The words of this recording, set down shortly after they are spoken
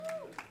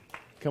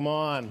Come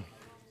on.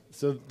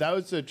 So that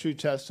was a true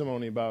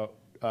testimony about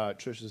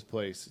Trisha's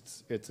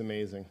place. It's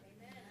amazing.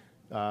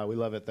 We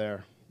love it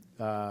there.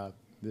 The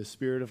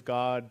Spirit of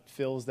God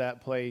fills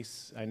that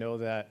place. I know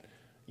that,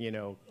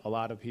 a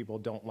lot of people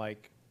don't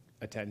like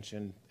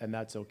attention, and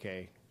that's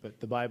okay.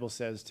 But the Bible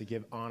says to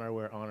give honor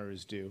where honor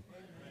is due.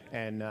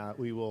 And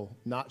we will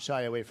not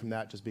shy away from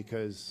that just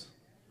because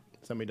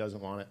somebody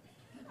doesn't want it.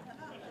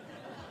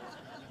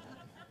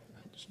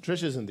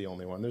 Trish isn't the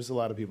only one. There's a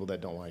lot of people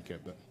that don't like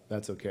it, but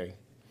that's okay.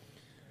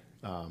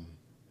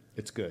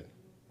 It's good.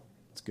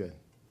 It's good.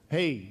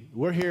 Hey,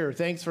 we're here.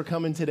 Thanks for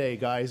coming today,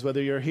 guys.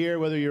 Whether you're here,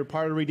 whether you're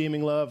part of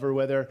Redeeming Love, or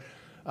whether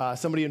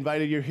somebody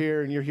invited you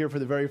here and you're here for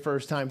the very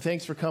first time,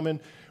 thanks for coming.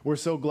 We're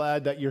so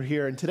glad that you're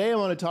here. And today I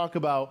want to talk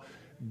about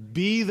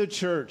Be the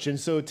Church. And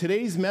so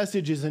today's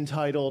message is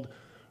entitled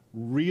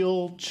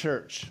Real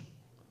Church.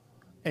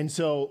 And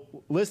so,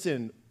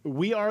 listen,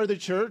 we are the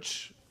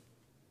church.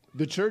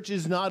 The church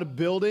is not a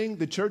building.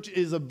 The church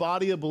is a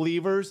body of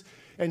believers.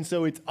 And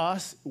so it's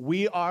us.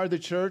 We are the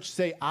church.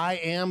 Say, I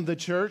am the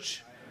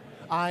church.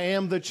 I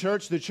am the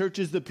church. The church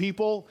is the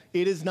people.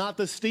 It is not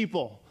the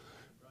steeple.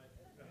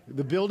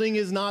 The building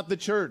is not the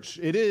church.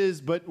 It is,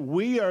 but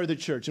we are the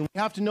church. And we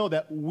have to know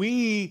that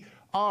we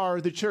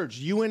are the church.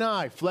 You and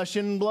I, flesh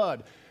and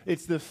blood.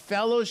 It's the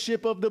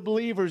fellowship of the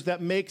believers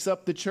that makes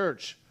up the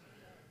church.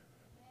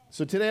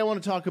 So today I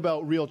want to talk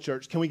about real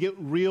church. Can we get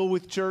real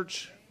with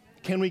church?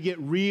 Can we get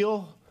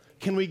real?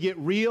 Can we get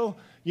real?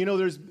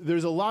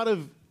 There's a lot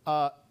of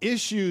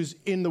issues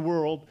in the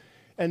world,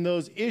 and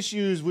those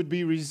issues would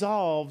be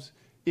resolved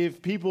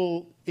if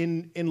people,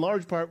 in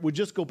large part, would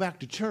just go back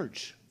to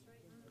church.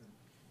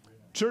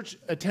 Church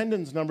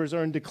attendance numbers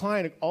are in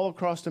decline all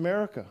across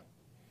America.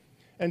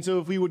 And so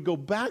if we would go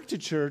back to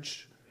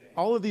church,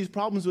 all of these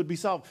problems would be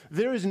solved.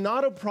 There is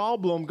not a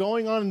problem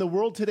going on in the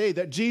world today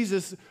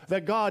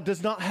that God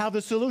does not have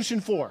a solution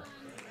for.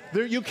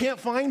 You can't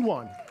find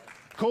one.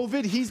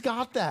 COVID, he's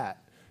got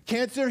that.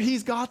 Cancer,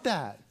 he's got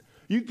that.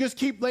 You just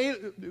keep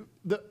laying,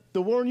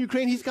 the war in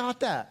Ukraine, he's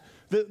got that.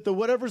 The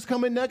whatever's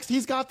coming next,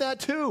 he's got that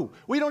too.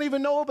 We don't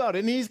even know about it,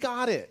 and he's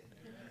got it.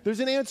 There's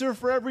an answer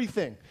for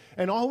everything.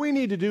 And all we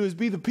need to do is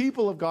be the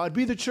people of God,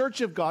 be the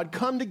church of God,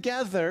 come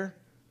together,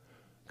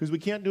 because we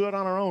can't do it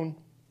on our own.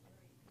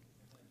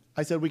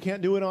 I said we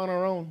can't do it on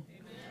our own.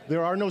 Amen.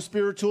 There are no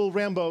spiritual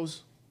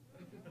Rambos.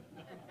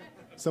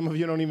 Some of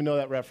you don't even know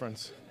that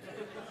reference.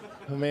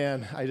 Oh,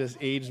 man, I just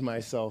aged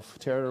myself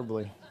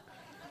terribly.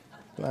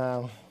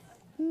 Wow.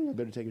 I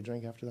better take a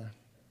drink after that.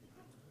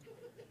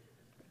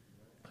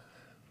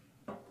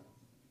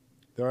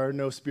 There are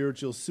no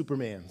spiritual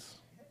Supermans.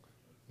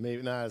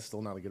 Maybe, it's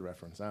still not a good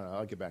reference. I don't know.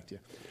 I'll get back to you.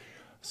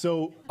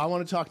 So I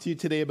want to talk to you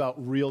today about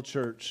real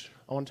church.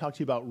 I want to talk to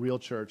you about real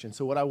church. And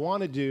so what I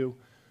want to do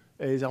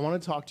is I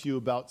want to talk to you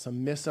about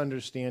some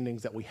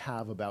misunderstandings that we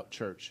have about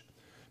church.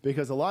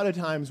 Because a lot of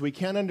times we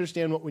can't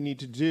understand what we need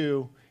to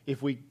do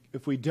if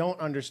we don't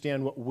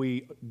understand what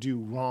we do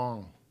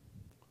wrong.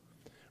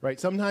 Right?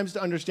 Sometimes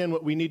to understand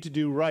what we need to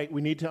do right,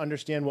 we need to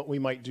understand what we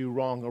might do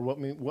wrong or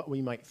what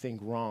we might think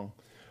wrong.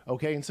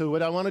 Okay? And so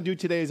what I want to do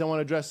today is I want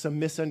to address some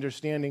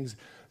misunderstandings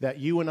that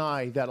you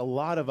and that a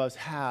lot of us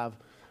have,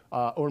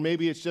 or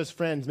maybe it's just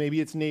friends, maybe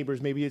it's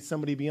neighbors, maybe it's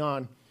somebody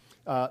beyond,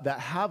 that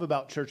have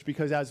about church.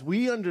 Because as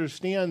we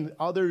understand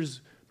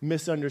others'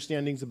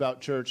 misunderstandings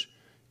about church,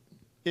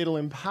 it'll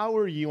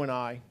empower you and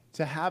I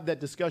to have that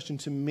discussion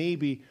to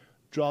maybe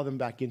draw them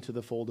back into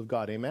the fold of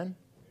God. Amen?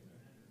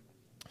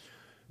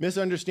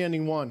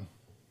 Misunderstanding 1.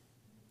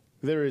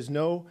 There is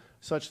no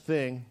such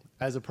thing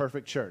as a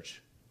perfect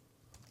church.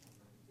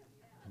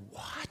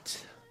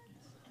 What?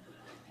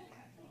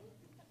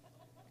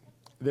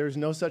 There's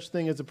no such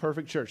thing as a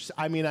perfect church.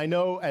 I mean, I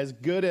know as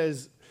good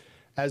as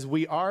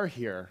we are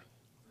here,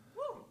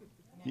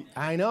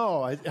 I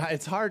know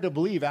it's hard to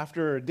believe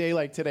after a day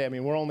like today. I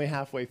mean, we're only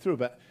halfway through,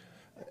 but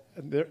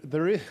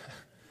there is,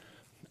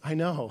 I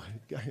know,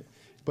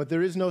 but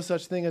there is no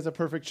such thing as a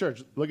perfect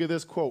church. Look at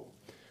this quote.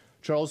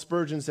 Charles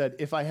Spurgeon said,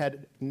 "If I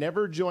had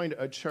never joined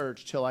a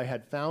church till I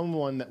had found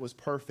one that was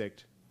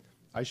perfect,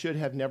 I should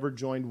have never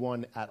joined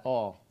one at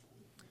all.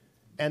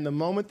 And the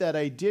moment that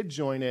I did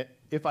join it,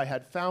 if I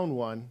had found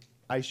one,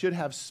 I should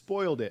have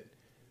spoiled it,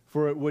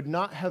 for it would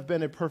not have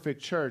been a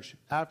perfect church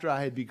after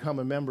I had become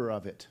a member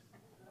of it.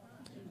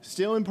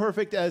 Still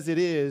imperfect as it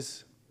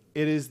is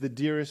the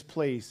dearest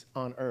place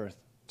on earth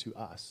to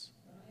us."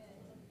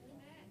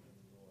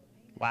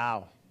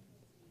 Wow.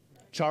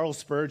 Charles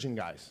Spurgeon,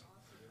 guys.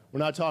 We're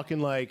not talking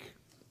like,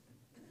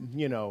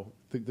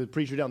 the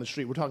preacher down the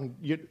street. We're talking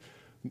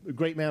a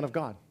great man of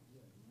God.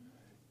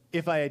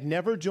 If I had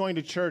never joined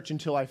a church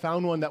until I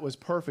found one that was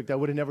perfect, I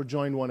would have never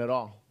joined one at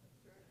all.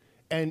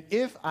 And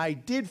if I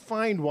did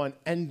find one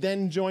and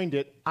then joined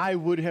it, I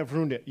would have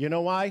ruined it. You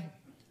know why?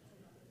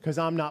 Because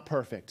I'm not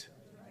perfect.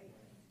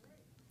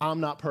 I'm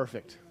not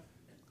perfect.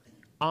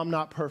 I'm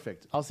not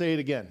perfect. I'll say it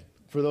again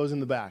for those in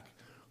the back,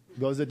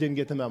 those that didn't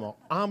get the memo.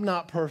 I'm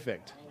not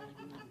perfect.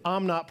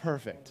 I'm not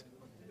perfect.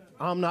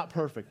 I'm not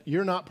perfect.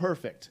 You're not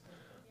perfect.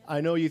 I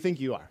know you think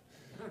you are.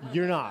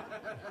 You're not.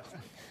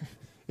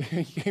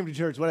 You came to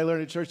church. What I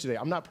learned at church today.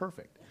 I'm not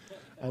perfect.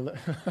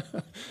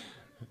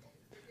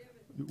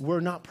 We're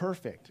not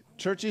perfect.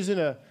 Church isn't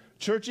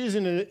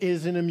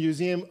a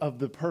museum of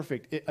the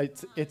perfect.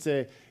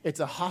 It's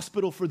a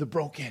hospital for the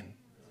broken.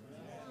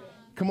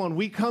 Come on,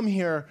 we come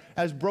here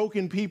as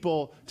broken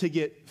people to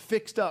get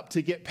fixed up,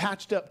 to get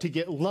patched up, to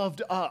get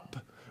loved up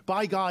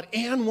by God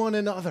and one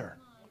another.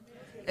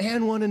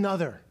 And one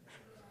another.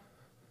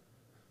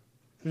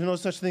 There's no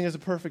such thing as a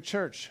perfect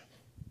church.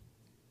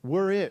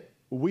 We're it.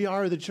 We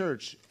are the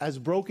church, as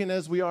broken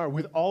as we are,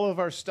 with all of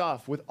our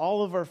stuff, with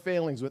all of our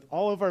failings, with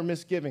all of our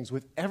misgivings,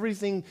 with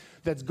everything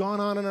that's gone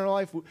on in our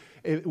life,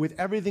 with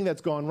everything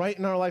that's gone right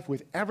in our life,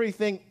 with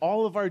everything,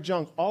 all of our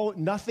junk,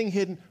 nothing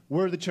hidden.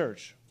 We're the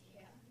church.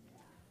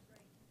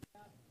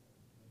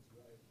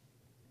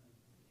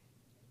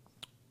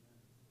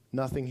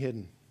 Nothing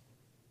hidden.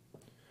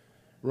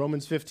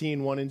 Romans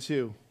 15, 1 and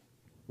 2.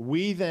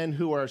 We then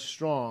who are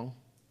strong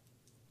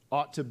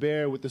ought to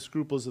bear with the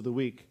scruples of the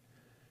weak,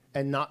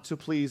 and not to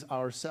please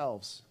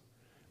ourselves.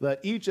 Let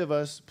each of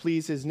us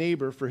please his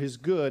neighbor for his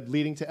good,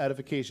 leading to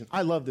edification.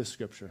 I love this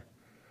scripture.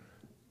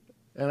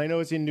 And I know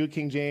it's in New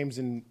King James,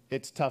 and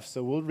it's tough,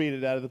 so we'll read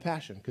it out of the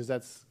Passion, because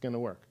that's going to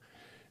work.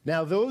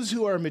 Now, those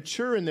who are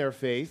mature in their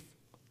faith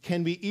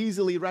can be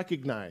easily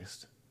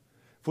recognized,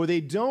 for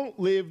they don't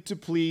live to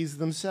please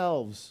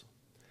themselves,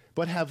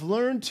 but have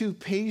learned to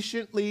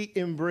patiently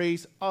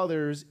embrace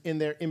others in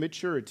their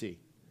immaturity.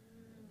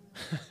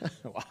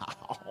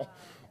 Wow.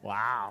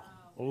 Wow.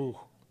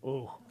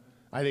 Oh.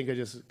 I think I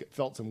just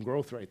felt some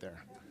growth right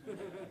there.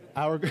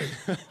 I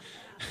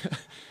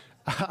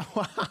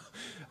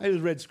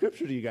just read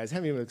scripture to you guys. I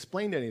haven't even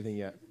explained anything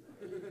yet.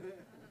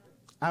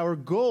 Our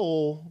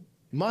goal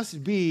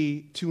must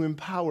be to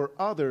empower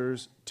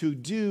others to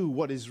do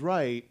what is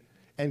right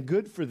and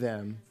good for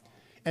them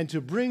and to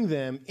bring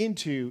them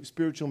into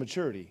spiritual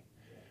maturity.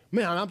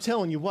 Man, I'm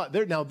telling you what,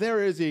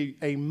 there is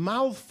a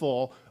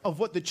mouthful of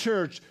what the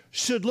church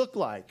should look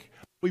like.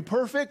 Are we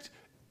perfect?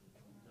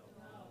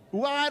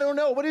 Well, I don't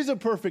know. What is a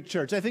perfect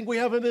church? I think we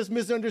have this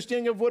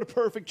misunderstanding of what a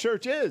perfect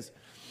church is.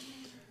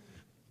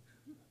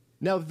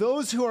 Now,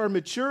 those who are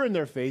mature in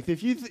their faith,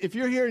 if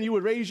you're here and you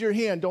would raise your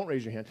hand, don't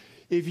raise your hand.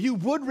 If you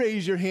would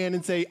raise your hand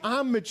and say,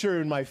 I'm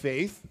mature in my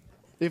faith,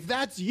 if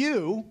that's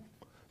you,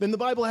 then the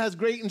Bible has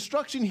great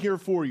instruction here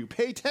for you.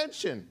 Pay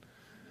attention.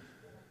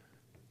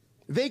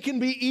 They can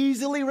be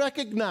easily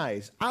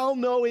recognized. I'll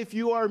know if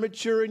you are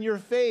mature in your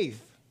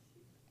faith,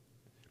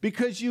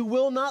 because you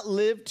will not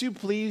live to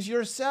please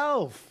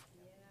yourself.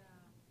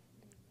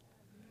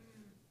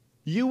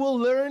 You will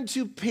learn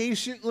to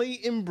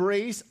patiently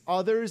embrace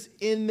others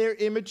in their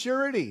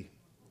immaturity.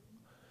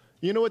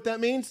 You know what that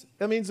means?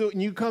 That means that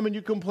when you come and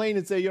you complain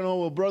and say,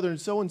 well, brother and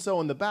so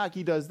in the back,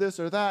 he does this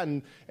or that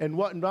and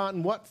what not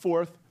and what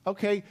forth.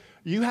 Okay,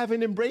 you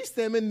haven't embraced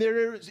them in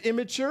their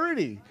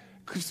immaturity.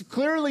 Because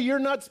clearly you're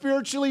not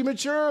spiritually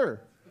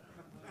mature.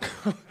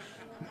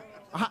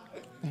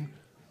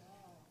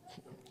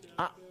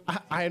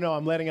 I know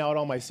I'm letting out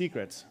all my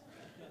secrets.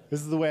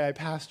 This is the way I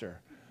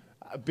pastor.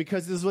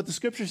 Because this is what the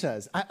scripture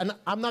says.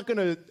 I'm not going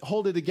to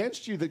hold it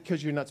against you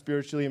because you're not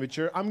spiritually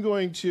immature. I'm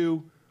going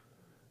to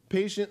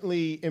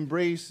patiently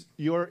embrace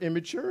your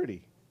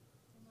immaturity.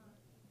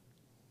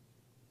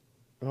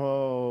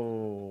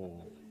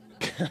 Oh.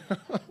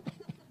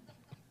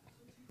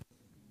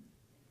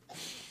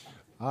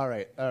 All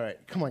right.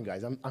 Come on,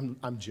 guys.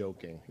 I'm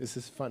joking. This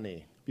is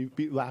funny.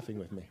 Be laughing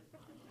with me.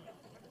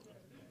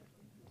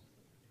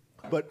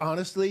 But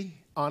honestly,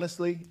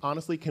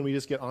 can we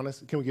just get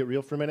honest? Can we get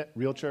real for a minute?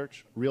 Real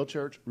church. We're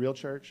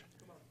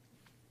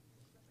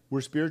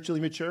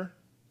spiritually mature.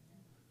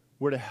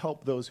 We're to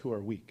help those who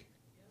are weak.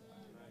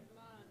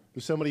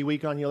 There's somebody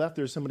weak on your left.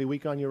 There's somebody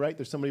weak on your right.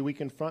 There's somebody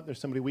weak in front. There's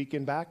somebody weak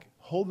in back.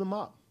 Hold them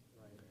up.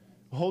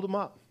 Hold them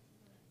up.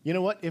 You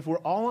know what? If we're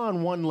all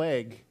on one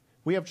leg,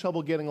 we have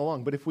trouble getting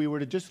along. But if we were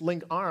to just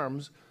link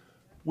arms,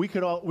 we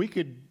could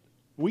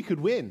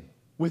win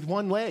with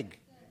one leg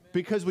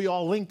because we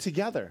all link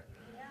together.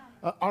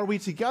 Are we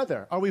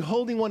together? Are we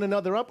holding one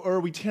another up, or are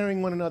we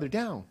tearing one another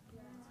down?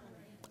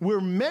 We're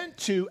meant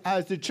to,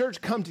 as the church,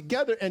 come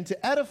together and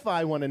to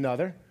edify one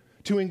another,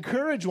 to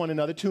encourage one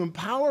another, to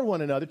empower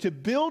one another, to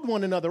build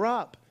one another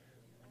up.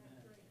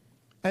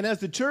 And as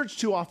the church,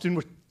 too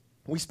often,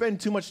 we spend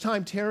too much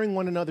time tearing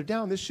one another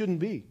down. This shouldn't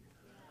be.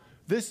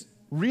 This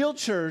real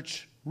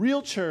church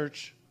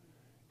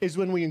is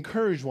when we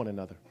encourage one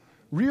another.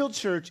 Real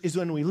church is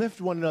when we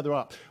lift one another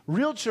up.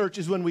 Real church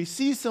is when we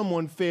see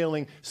someone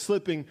failing,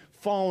 slipping,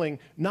 falling,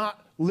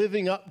 not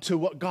living up to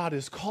what God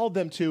has called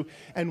them to,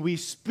 and we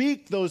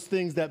speak those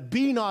things that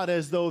be not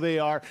as though they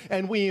are,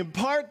 and we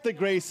impart the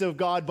grace of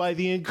God by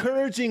the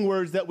encouraging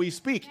words that we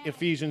speak,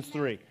 Ephesians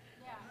 3.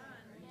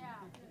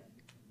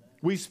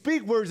 We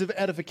speak words of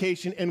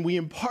edification, and we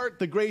impart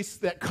the grace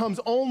that comes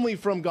only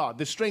from God,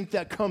 the strength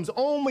that comes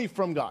only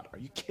from God. Are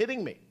you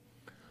kidding me?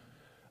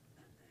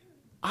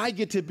 I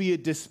get to be a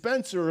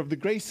dispenser of the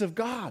grace of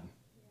God.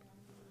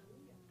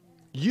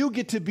 You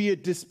get to be a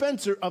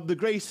dispenser of the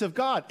grace of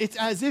God. It's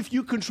as if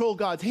you control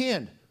God's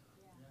hand.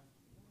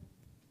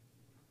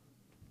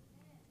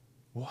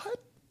 What?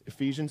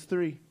 Ephesians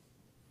 3.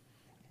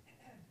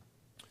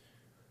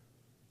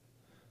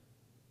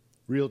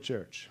 Real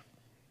church.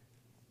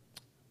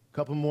 A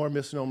couple more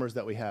misnomers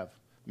that we have,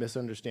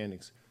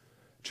 misunderstandings.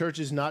 Church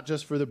is not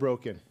just for the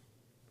broken.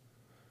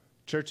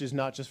 Church is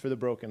not just for the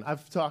broken.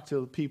 I've talked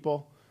to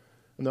people,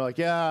 and they're like,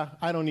 yeah,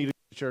 I don't need to go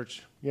to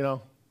church. You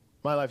know,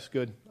 my life's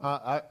good.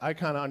 I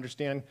kind of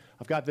understand.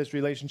 I've got this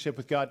relationship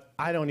with God.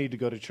 I don't need to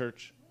go to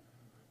church.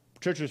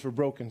 Church is for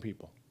broken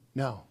people.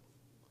 No.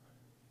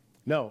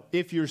 No.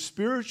 If you're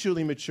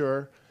spiritually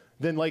mature,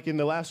 then like in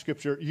the last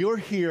scripture, you're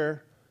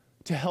here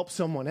to help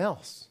someone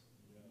else.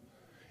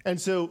 And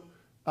so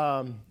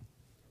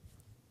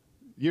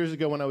years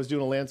ago when I was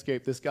doing a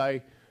landscape, this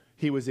guy,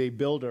 he was a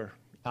builder.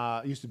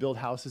 Used to build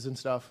houses and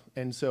stuff.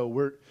 And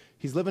so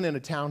he's living in a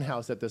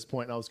townhouse at this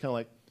point. And I was kind of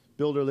like,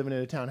 builder living in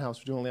a townhouse,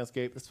 we're doing a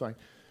landscape. That's fine.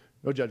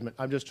 No judgment.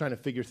 I'm just trying to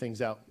figure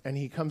things out. And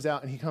he comes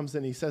out and he comes in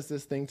and he says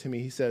this thing to me.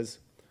 He says,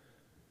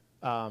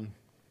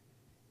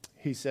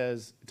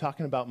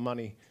 talking about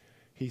money,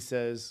 he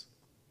says,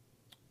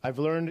 I've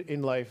learned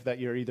in life that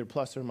you're either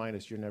plus or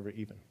minus, you're never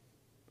even.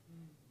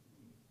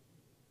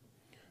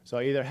 So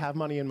I either have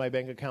money in my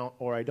bank account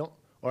or I don't,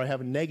 or I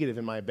have a negative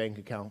in my bank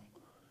account.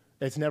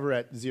 It's never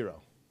at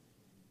zero.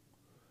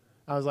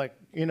 I was like,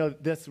 you know,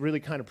 that's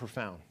really kind of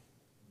profound.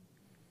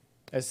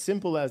 As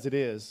simple as it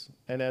is,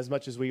 and as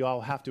much as we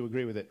all have to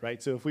agree with it, right?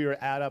 So if we were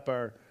to add up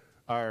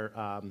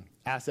our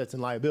assets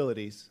and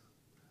liabilities,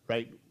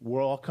 right,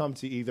 we'll all come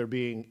to either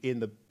being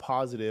in the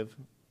positive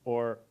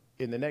or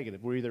in the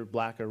negative. We're either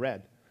black or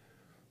red.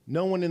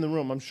 No one in the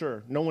room, I'm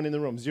sure, no one in the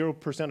room,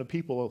 0% of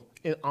people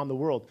on the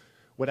world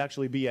would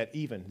actually be at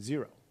even,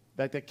 zero.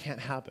 That can't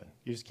happen.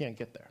 You just can't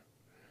get there.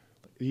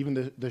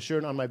 Even the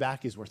shirt on my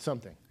back is worth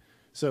something.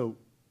 So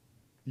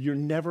you're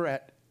never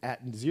at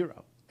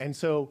zero. And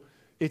so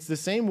it's the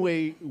same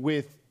way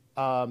with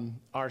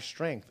our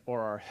strength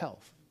or our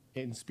health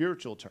in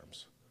spiritual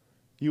terms.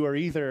 You are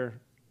either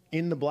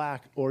in the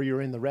black or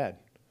you're in the red.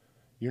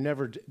 You're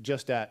never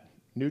just at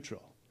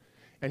neutral.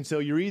 And so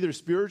you're either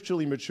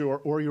spiritually mature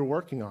or you're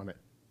working on it.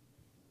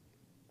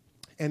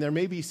 And there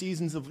may be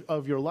seasons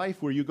of your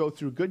life where you go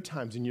through good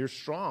times and you're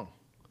strong.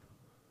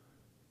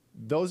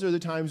 Those are the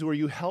times where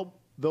you help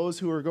those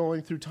who are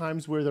going through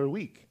times where they're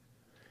weak.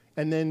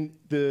 And then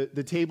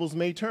the tables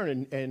may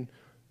turn and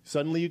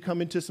suddenly you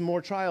come into some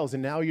more trials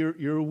and now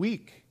you're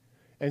weak.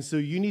 And so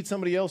you need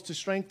somebody else to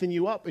strengthen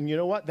you up. And you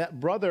know what? That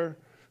brother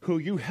who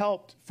you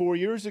helped 4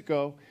 years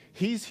ago,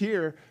 he's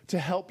here to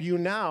help you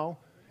now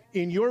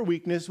in your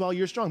weakness while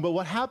you're strong. But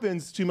what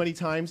happens too many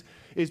times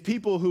is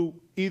people who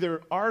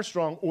either are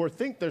strong or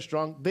think they're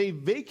strong, they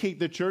vacate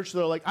the church.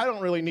 They're like, I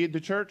don't really need the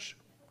church.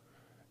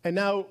 And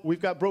now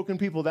we've got broken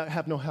people that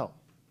have no help.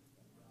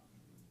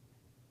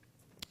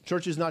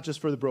 Church is not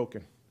just for the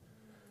broken.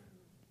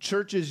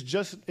 Church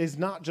is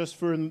not just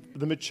for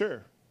the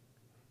mature,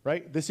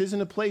 right? This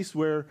isn't a place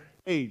where,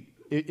 hey,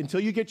 until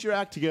you get your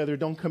act together,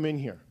 don't come in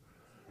here,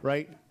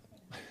 right?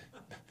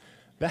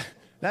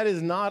 That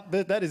is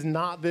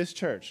not this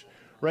church,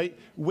 right?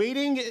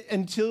 Waiting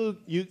until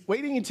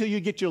you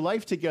get your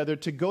life together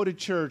to go to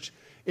church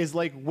is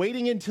like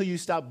waiting until you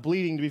stop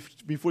bleeding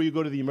before you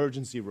go to the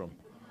emergency room.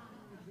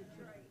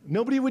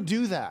 Nobody would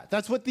do that.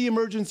 That's what the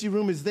emergency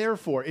room is there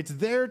for. It's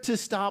there to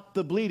stop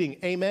the bleeding.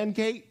 Amen,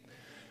 Kate?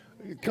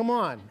 Come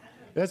on.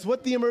 That's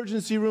what the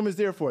emergency room is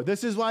there for.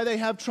 This is why they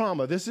have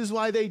trauma. This is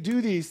why they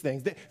do these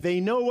things. They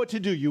know what to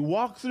do. You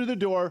walk through the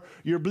door,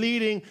 you're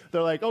bleeding.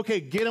 They're like, okay,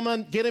 get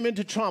him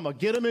into trauma.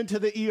 Get him into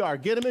the ER.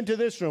 Get him into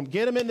this room.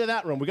 Get him into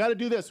that room. We got to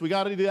do this. We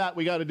got to do that.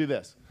 We got to do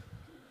this.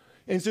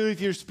 And so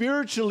if you're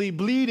spiritually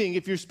bleeding,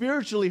 if you're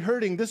spiritually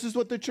hurting, this is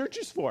what the church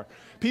is for.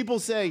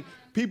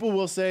 People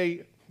will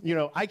say, you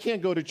know, I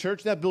can't go to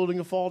church. That building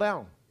will fall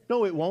down.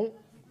 No, it won't.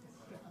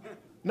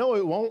 No,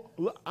 it won't.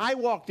 I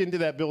walked into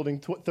that building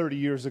 30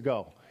 years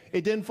ago.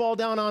 It didn't fall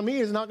down on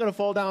me. It's not going to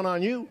fall down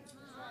on you.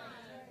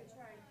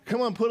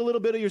 Come on, put a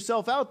little bit of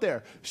yourself out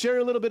there. Share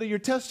a little bit of your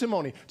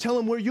testimony. Tell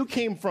them where you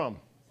came from.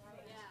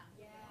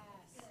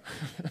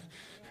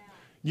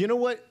 You know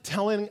what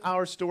telling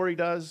our story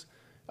does?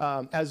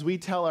 As we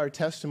tell our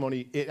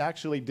testimony, it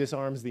actually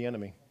disarms the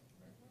enemy.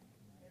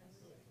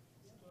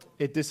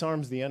 It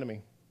disarms the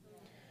enemy.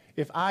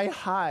 If I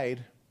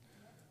hide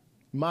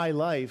my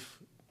life,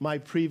 my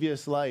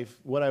previous life,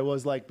 what I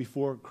was like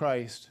before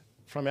Christ,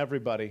 from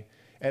everybody,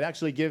 it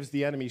actually gives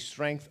the enemy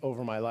strength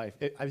over my life.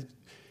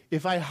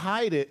 If I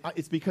hide it,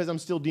 it's because I'm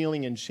still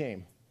dealing in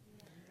shame.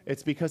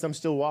 It's because I'm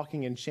still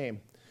walking in shame.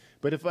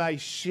 But if I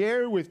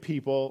share with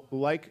people,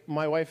 like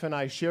my wife and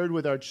I shared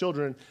with our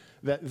children,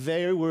 that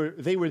they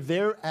were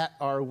there at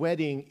our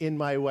wedding in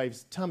my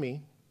wife's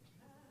tummy,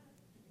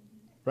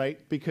 right?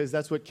 Because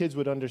that's what kids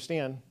would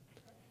understand.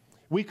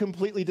 We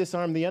completely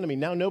disarm the enemy.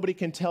 Now nobody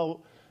can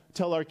tell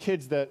our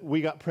kids that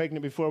we got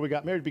pregnant before we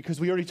got married because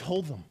we already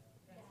told them.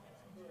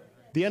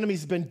 The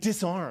enemy's been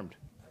disarmed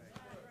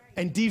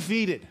and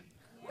defeated,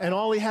 and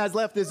all he has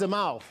left is a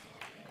mouth.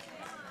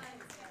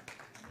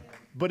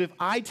 But if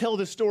I tell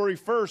the story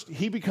first,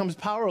 he becomes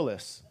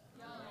powerless.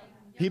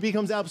 He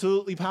becomes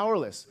absolutely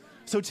powerless.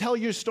 So tell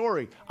your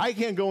story. I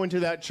can't go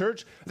into that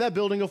church. That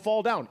building will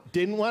fall down.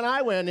 Didn't when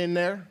I went in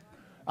there.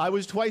 I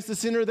was twice the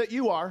sinner that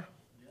you are.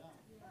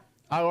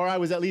 Or I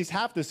was at least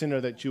half the sinner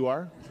that you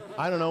are.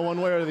 I don't know, one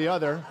way or the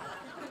other.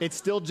 It's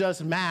still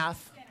just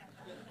math.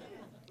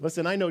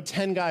 Listen, I know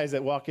 10 guys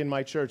that walk in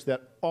my church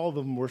that all of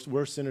them were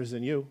worse sinners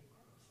than you.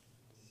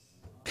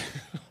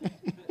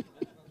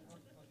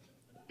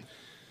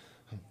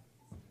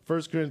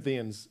 1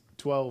 Corinthians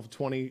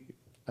 12:20,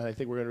 and I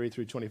think we're going to read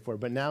through 24.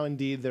 But now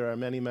indeed there are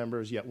many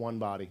members, yet one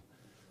body.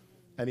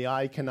 And the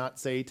eye cannot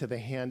say to the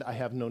hand, I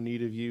have no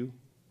need of you,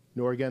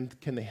 nor again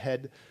can the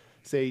head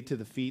say to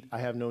the feet, I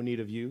have no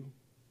need of you.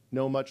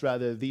 No, much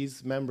rather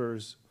these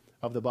members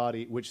of the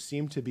body, which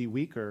seem to be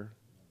weaker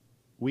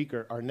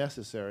are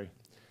necessary.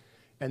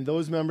 And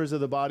those members of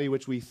the body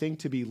which we think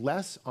to be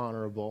less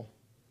honorable,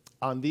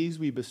 on these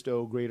we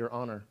bestow greater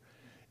honor.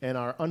 And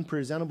our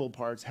unpresentable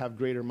parts have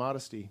greater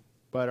modesty,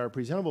 but our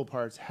presentable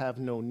parts have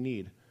no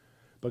need.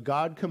 But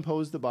God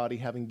composed the body,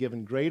 having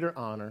given greater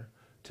honor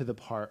to the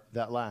part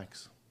that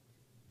lacks.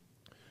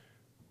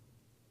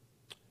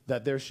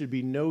 That there should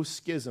be no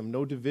schism,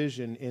 no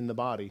division in the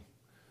body,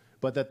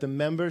 but that the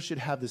members should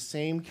have the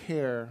same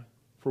care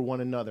for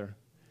one another.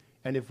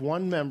 And if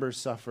one member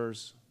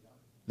suffers,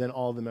 then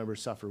all the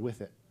members suffer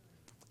with it.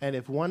 And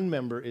if one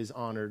member is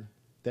honored,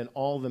 then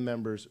all the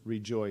members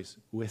rejoice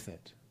with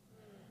it.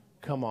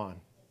 Come on.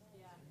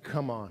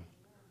 Come on.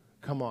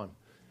 Come on.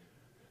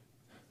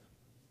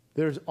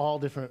 There's all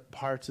different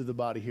parts of the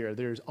body here.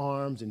 There's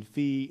arms and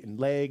feet and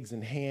legs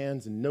and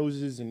hands and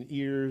noses and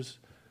ears.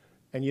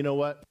 And you know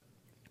what?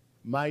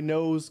 My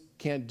nose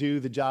can't do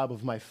the job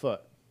of my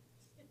foot.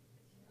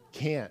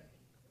 Can't.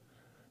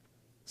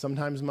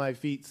 Sometimes my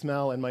feet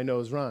smell and my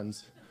nose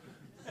runs.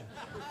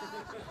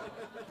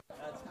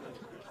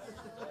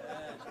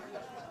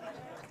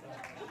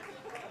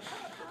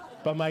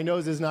 But my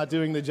nose is not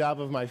doing the job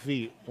of my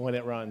feet when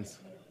it runs.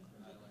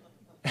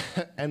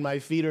 And my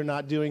feet are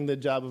not doing the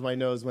job of my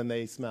nose when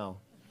they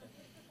smell.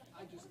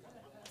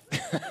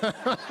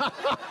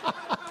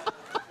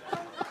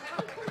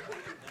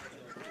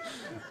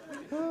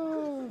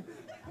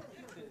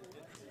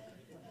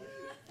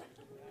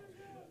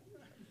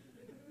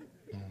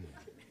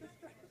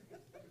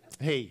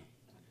 Hey,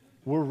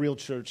 we're a real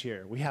church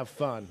here. We have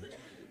fun.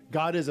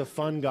 God is a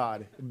fun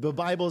God. The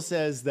Bible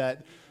says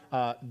that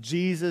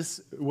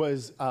Jesus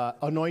was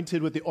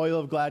anointed with the oil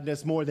of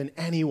gladness more than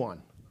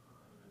anyone.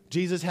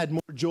 Jesus had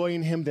more joy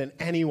in him than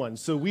anyone.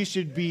 So we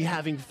should be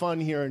having fun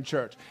here in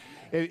church.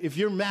 If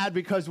you're mad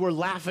because we're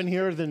laughing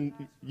here, then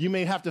you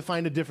may have to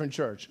find a different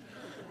church,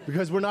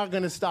 because we're not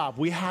going to stop.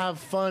 We have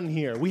fun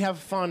here. We have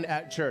fun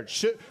at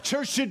church.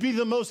 Church should be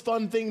the most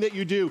fun thing that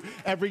you do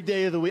every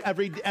day of the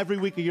week, every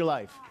week of your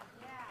life.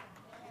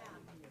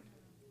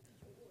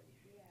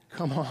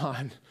 Come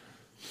on.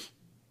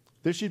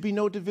 There should be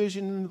no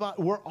division in the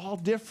body. We're all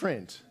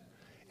different.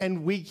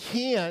 And we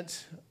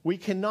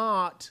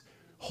cannot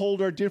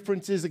hold our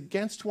differences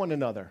against one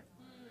another.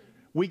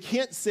 We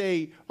can't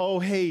say, oh,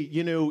 hey,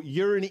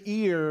 you're an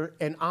ear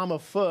and I'm a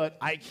foot.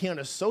 I can't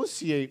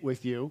associate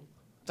with you.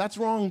 That's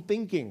wrong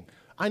thinking.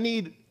 I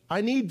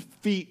need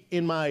feet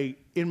in my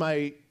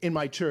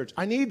church.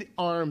 I need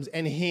arms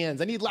and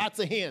hands. I need lots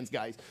of hands,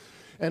 guys.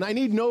 And I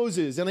need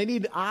noses and I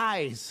need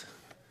eyes.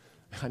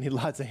 I need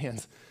lots of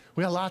hands.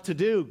 We got a lot to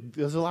do.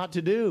 There's a lot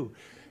to do.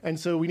 And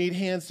so we need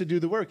hands to do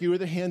the work. You are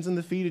the hands and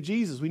the feet of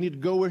Jesus. We need to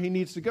go where he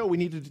needs to go. We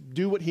need to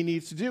do what he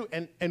needs to do.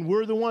 And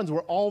we're the ones.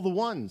 We're all the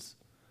ones.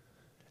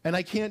 And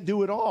I can't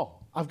do it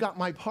all. I've got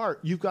my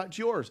part. You've got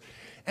yours.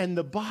 And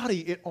the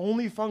body, it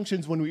only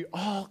functions when we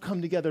all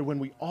come together, when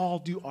we all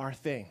do our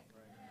thing.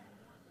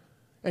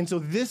 And so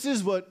this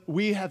is what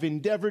we have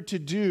endeavored to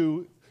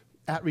do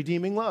at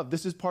Redeeming Love.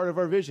 This is part of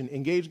our vision.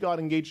 Engage God,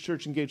 engage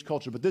church, engage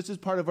culture. But this is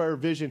part of our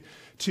vision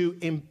to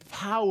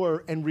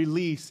empower and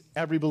release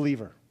every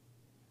believer.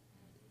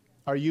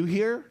 Are you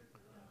here?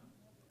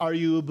 Are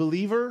you a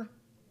believer?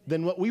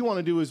 Then what we want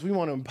to do is we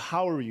want to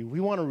empower you.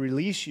 We want to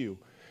release you.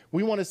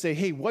 We want to say,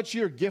 hey, what's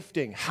your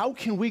gifting? How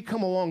can we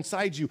come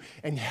alongside you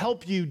and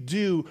help you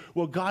do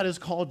what God has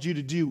called you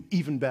to do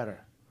even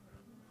better?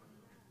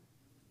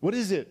 What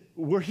is it?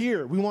 We're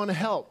here. We want to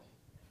help.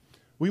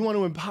 We want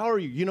to empower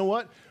you. You know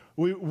what?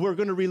 We're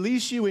going to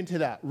release you into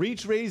that.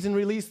 Reach, raise, and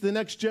release the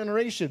next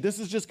generation. This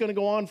is just going to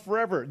go on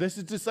forever. This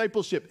is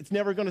discipleship. It's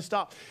never going to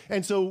stop.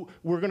 And so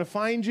we're going to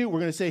find you.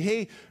 We're going to say,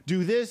 hey,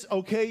 do this.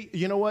 Okay,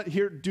 you know what?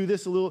 Here, do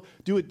this a little.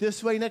 Do it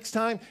this way next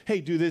time.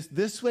 Hey, do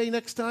this way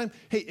next time.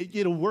 Hey,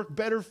 it'll work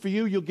better for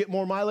you. You'll get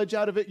more mileage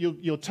out of it.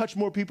 You'll touch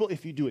more people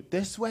if you do it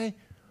this way.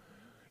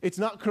 It's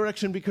not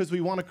correction because we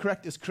want to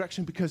correct. It's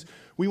correction because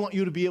we want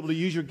you to be able to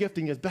use your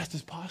gifting as best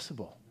as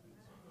possible.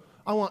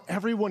 I want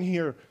everyone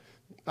here.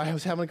 I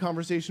was having a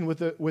conversation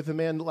with a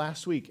man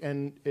last week,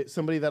 and it's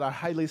somebody that I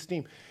highly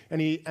esteem,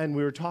 and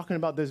we were talking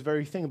about this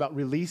very thing, about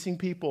releasing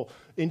people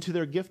into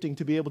their gifting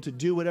to be able to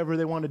do whatever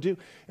they want to do.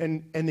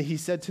 And he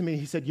said to me,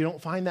 you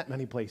don't find that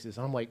many places.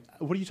 And I'm like,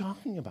 what are you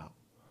talking about?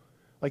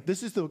 Like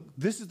this is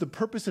the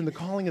purpose and the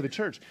calling of the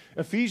church.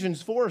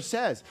 Ephesians 4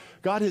 says,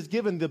 God has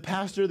given the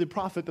pastor, the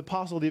prophet, the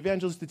apostle, the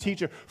evangelist, the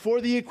teacher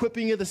for the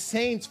equipping of the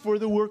saints for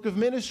the work of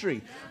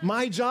ministry.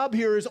 My job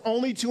here is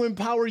only to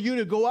empower you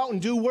to go out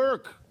and do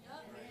work.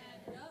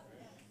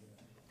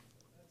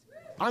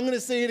 I'm going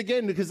to say it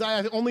again because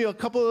only a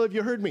couple of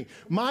you heard me.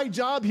 My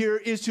job here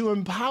is to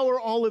empower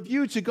all of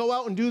you to go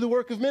out and do the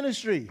work of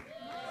ministry.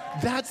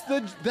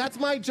 That's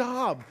my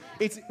job.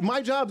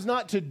 My job's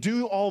not to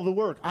do all the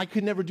work. I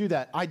could never do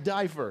that. I'd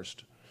die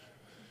first.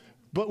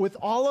 But with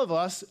all of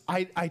us,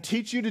 I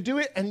teach you to do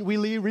it, and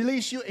we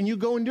release you, and you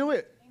go and do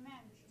it.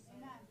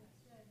 Amen.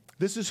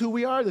 This is who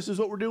we are. This is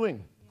what we're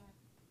doing.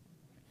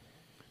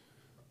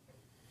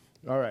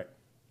 All right.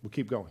 We'll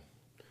keep going.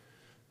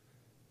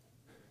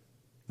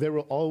 There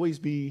will always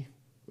be,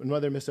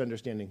 another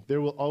misunderstanding,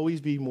 there will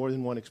always be more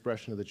than one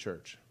expression of the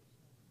church.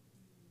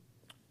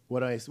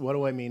 What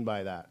do I mean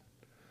by that?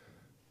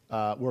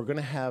 We're going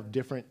to have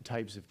different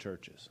types of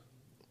churches.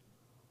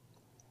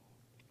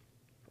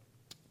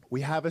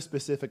 We have a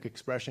specific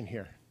expression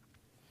here.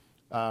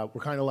 We're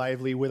kind of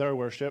lively with our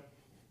worship.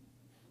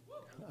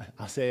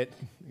 I'll say it.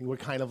 We're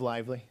kind of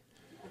lively.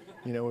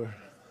 We're a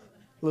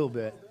little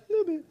bit.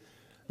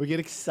 We get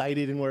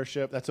excited in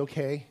worship. That's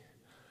okay.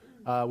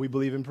 We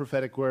believe in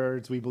prophetic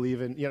words. We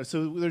believe in,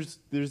 so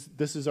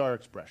this is our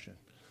expression.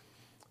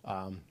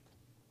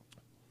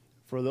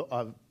 For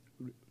the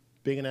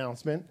big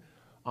announcement,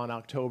 on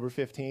October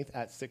 15th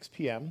at 6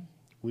 p.m.,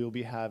 we will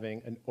be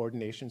having an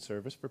ordination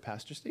service for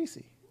Pastor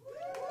Stacy.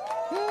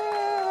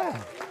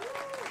 Yeah.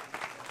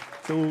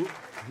 So,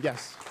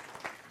 yes,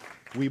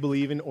 we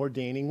believe in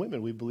ordaining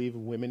women. We believe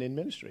in women in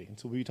ministry. And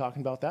so we'll be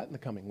talking about that in the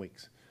coming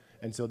weeks.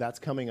 And so that's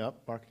coming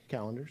up, mark your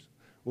calendars.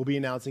 We'll be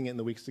announcing it in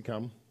the weeks to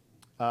come.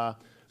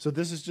 So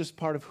this is just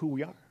part of who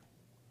we are.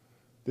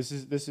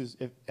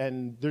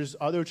 And there's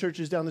other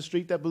churches down the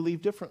street that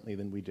believe differently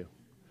than we do.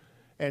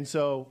 And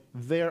so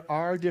there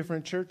are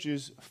different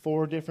churches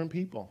for different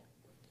people.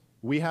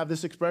 We have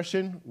this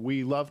expression.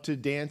 We love to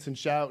dance and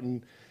shout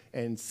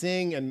and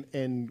sing,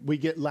 and we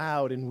get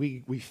loud, and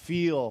we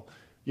feel,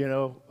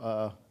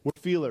 we're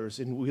feelers,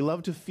 and we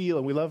love to feel,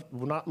 and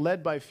we're not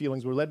led by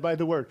feelings. We're led by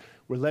the Word.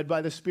 We're led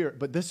by the Spirit.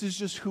 But this is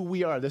just who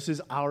we are. This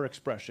is our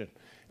expression.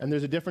 And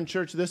there's a different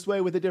church this way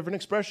with a different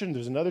expression.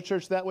 There's another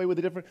church that way with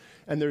a different,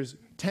 and there's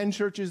 10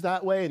 churches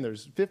that way, and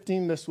there's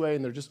 15 this way,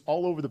 and they're just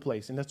all over the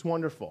place, and that's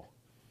wonderful.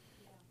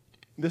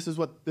 This is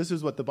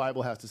what the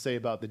Bible has to say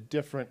about the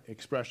different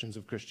expressions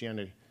of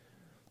Christianity.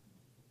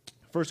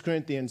 1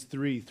 Corinthians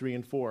 3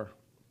 and 4.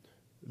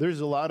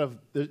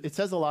 It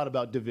says a lot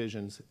about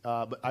divisions,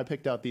 but I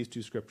picked out these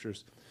two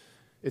scriptures.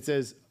 It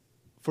says,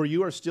 "For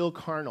you are still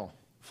carnal,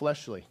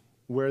 fleshly,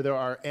 where there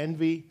are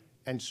envy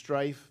and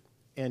strife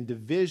and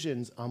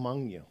divisions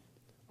among you.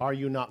 Are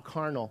you not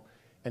carnal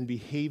and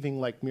behaving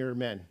like mere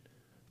men?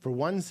 For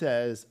one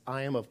says,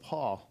 I am of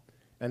Paul,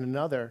 and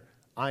another,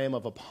 I am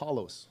of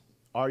Apollos.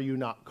 Are you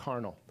not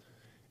carnal?"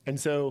 And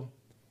so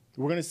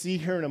we're going to see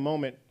here in a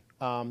moment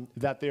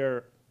that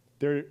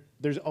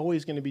there's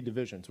always going to be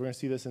divisions. We're going to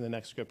see this in the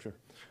next scripture.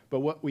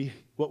 But what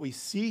we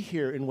see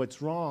here and what's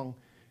wrong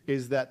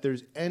is that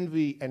there's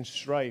envy and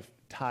strife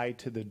tied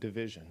to the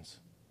divisions,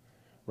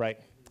 right?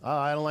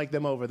 I don't like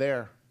them over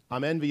there.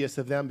 I'm envious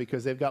of them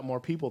because they've got more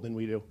people than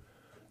we do.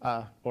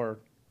 Or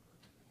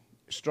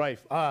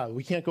strife.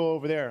 We can't go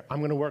over there. I'm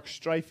going to work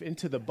strife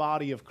into the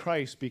body of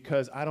Christ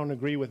because I don't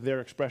agree with their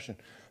expression.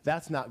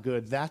 That's not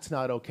good. That's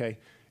not okay.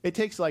 It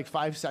takes like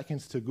 5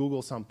 seconds to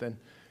Google something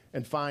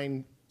and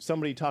find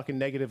somebody talking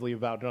negatively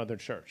about another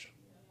church.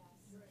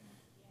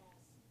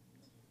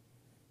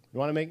 You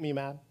want to make me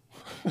mad?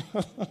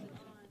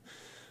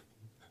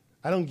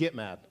 I don't get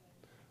mad.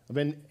 I've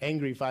been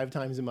angry 5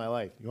 times in my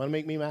life. You want to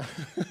make me mad?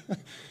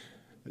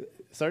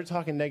 Start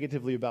talking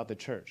negatively about the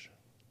church.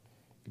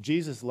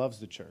 Jesus loves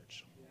the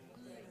church.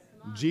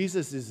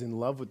 Jesus is in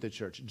love with the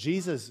church.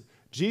 Jesus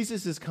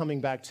is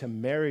coming back to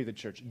marry the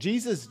church.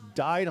 Jesus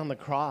died on the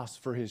cross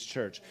for his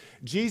church.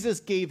 Jesus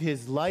gave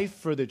his life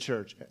for the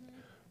church.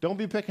 Don't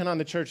be picking on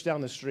the church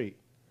down the street.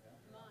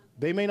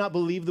 They may not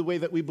believe the way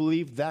that we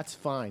believe. That's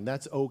fine.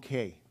 That's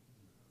okay.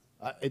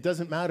 It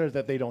doesn't matter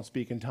that they don't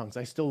speak in tongues.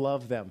 I still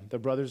love them. They're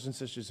brothers and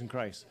sisters in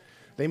Christ.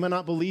 They may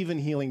not believe in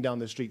healing down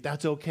the street.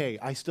 That's okay.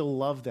 I still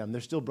love them. They're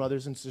still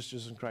brothers and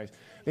sisters in Christ.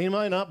 They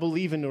might not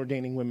believe in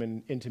ordaining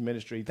women into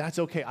ministry. That's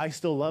okay. I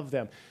still love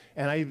them.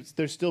 And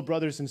they're still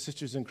brothers and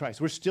sisters in Christ.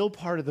 We're still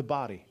part of the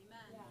body.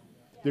 Amen.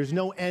 There's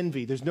no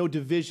envy. There's no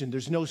division.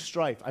 There's no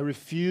strife. I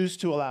refuse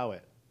to allow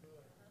it.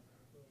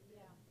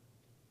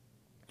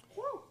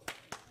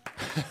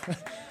 Yeah.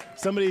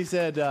 Somebody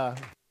said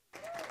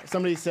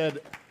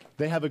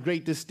they have a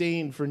great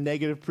disdain for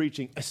negative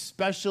preaching,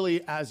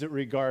 especially as it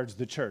regards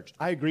the church.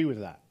 I agree with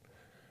that.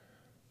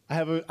 I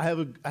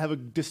have a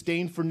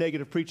disdain for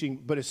negative preaching,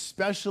 but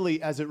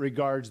especially as it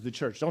regards the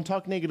church. Don't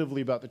talk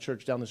negatively about the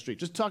church down the street.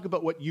 Just talk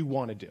about what you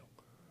want to do.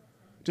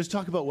 Just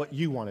talk about what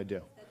you want to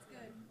do. That's good.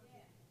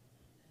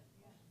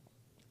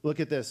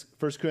 Look at this,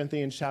 1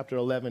 Corinthians chapter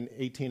 11,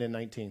 18 and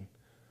 19.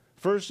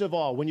 First of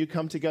all, when you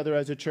come together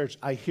as a church,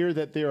 I hear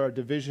that there are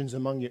divisions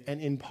among you,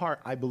 and in part,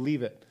 I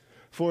believe it.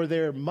 For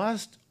there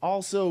must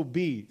also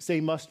be,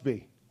 say must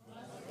be.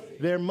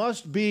 There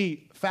must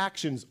be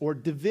factions or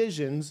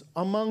divisions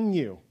among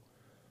you,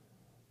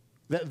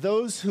 that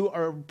those who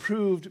are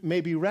approved may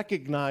be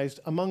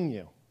recognized among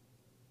you.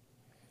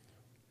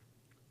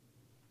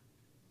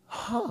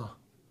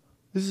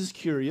 This is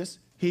curious.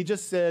 He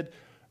just said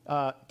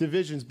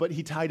divisions, but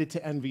he tied it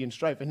to envy and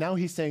strife. And now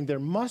he's saying there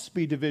must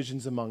be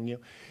divisions among you.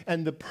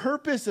 And the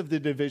purpose of the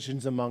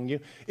divisions among you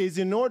is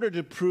in order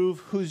to prove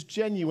who's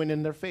genuine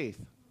in their faith.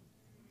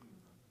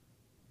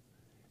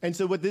 And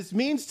so what this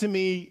means to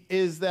me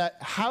is that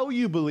how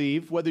you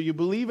believe, whether you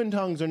believe in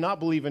tongues or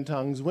not believe in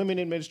tongues, women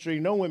in ministry,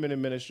 no women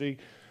in ministry,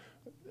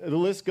 the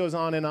list goes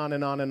on and on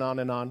and on and on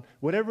and on.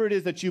 Whatever it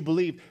is that you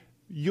believe,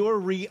 your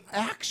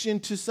reaction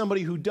to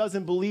somebody who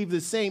doesn't believe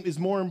the same is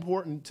more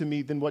important to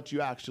me than what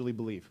you actually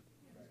believe.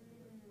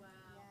 Wow.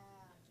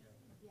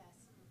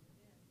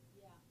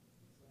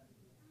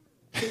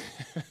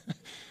 Yes.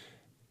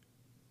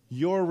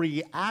 Your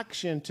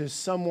reaction to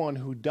someone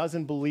who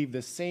doesn't believe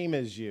the same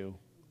as you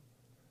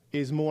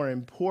is more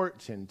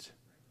important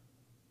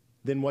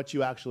than what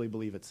you actually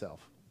believe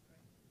itself.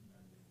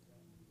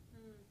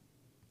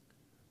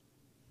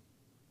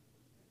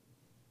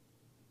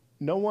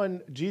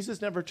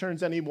 Jesus never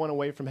turns anyone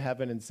away from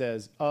heaven and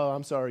says, oh,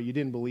 I'm sorry, you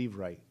didn't believe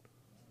right.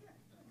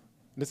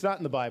 And it's not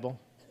in the Bible.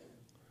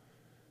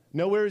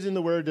 Nowhere in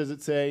the Word does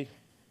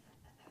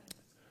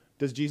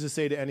Jesus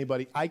say to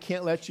anybody, I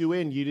can't let you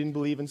in, you didn't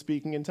believe in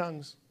speaking in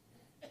tongues.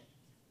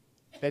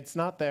 It's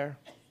not there.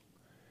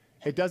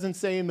 It doesn't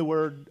say in the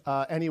Word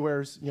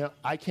anywhere,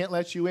 I can't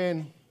let you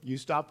in, you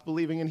stopped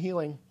believing in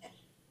healing.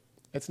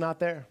 It's not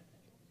there.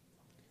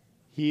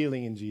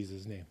 Healing in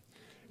Jesus' name.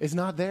 It's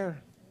not there.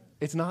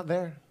 It's not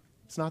there.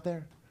 It's not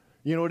there.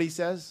 You know what he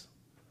says?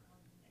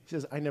 He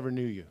says, I never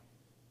knew you.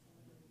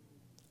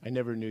 I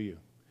never knew you.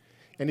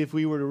 And if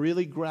we were to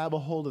really grab a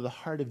hold of the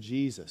heart of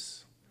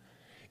Jesus,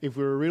 if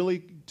we were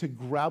really to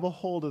grab a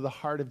hold of the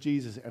heart of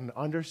Jesus and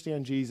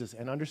understand Jesus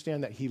and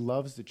understand that he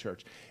loves the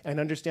church and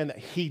understand that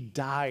he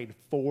died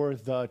for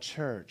the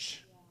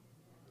church,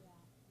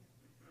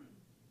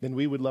 then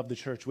we would love the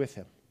church with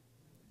him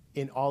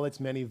in all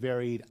its many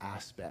varied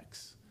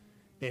aspects,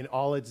 in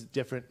all its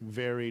different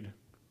varied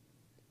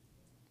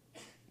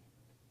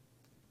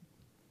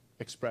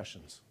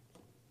expressions.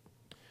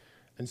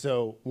 And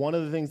so one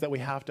of the things that we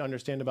have to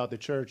understand about the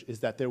church is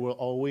that there will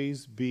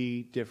always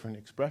be different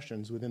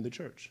expressions within the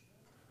church.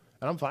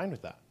 And I'm fine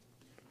with that.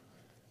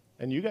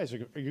 And you guys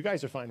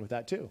are fine with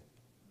that too.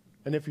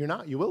 And if you're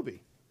not, you will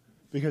be.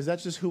 Because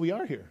that's just who we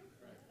are here.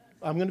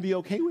 I'm going to be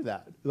okay with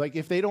that. Like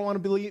if they don't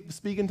want to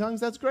speak in tongues,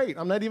 that's great.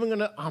 I'm not even going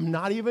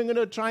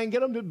to try and get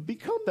them to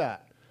become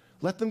that.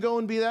 Let them go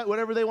and be that,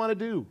 whatever they want to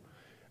do.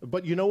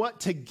 But you know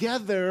what?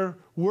 Together,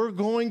 we're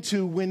going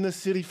to win the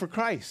city for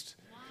Christ.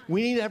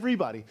 We need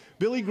everybody.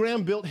 Billy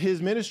Graham built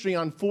his ministry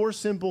on 4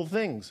 simple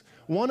things.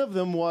 One of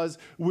them was,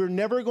 we're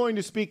never going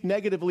to speak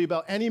negatively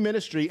about any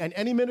ministry, and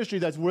any ministry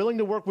that's willing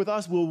to work with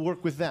us will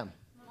work with them.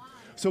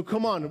 So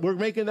come on, we're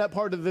making that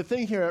part of the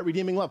thing here at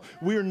Redeeming Love.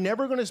 We're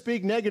never going to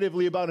speak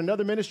negatively about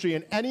another ministry,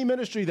 and any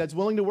ministry that's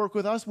willing to work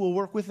with us will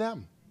work with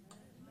them.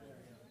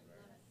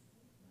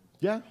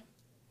 Yeah?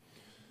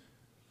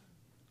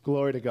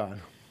 Glory to God.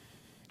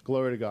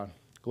 Glory to God.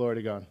 Glory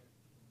to God.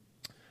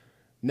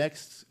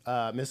 Next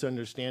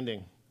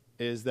misunderstanding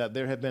is that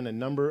there have been a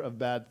number of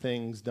bad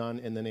things done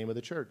in the name of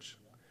the church.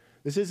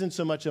 This isn't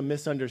so much a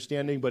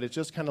misunderstanding, but it's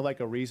just kind of like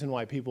a reason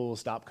why people will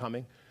stop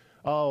coming.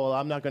 Oh, well,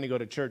 I'm not going to go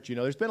to church. You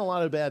know, there's been a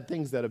lot of bad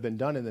things that have been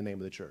done in the name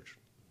of the church.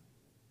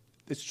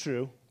 It's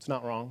true. It's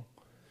not wrong.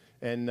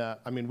 And,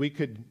 I mean, we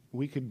could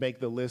make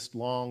the list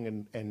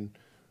long, and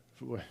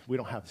we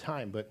don't have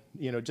time. But,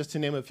 you know, just to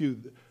name a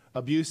few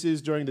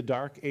abuses during the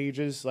Dark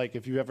Ages, like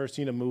if you've ever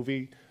seen a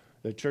movie,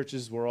 the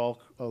churches were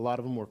a lot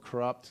of them were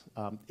corrupt.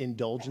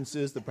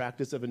 Indulgences, the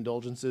practice of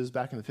indulgences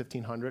back in the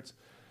 1500s.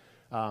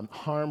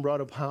 Harm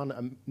brought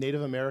upon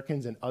Native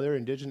Americans and other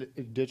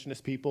indigenous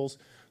peoples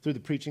through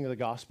the preaching of the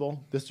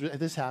gospel.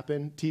 This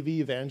happened. TV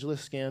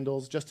evangelist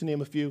scandals, just to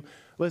name a few.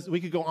 We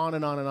could go on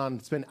and on and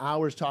on, spend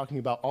hours talking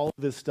about all of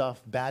this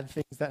stuff, bad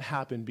things that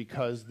happened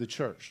because the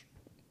church.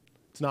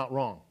 It's not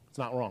wrong. It's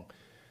not wrong.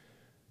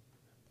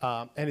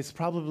 And it's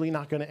probably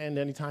not going to end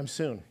anytime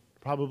soon.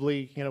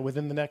 Probably, you know,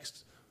 within the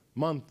next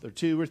month or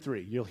 2 or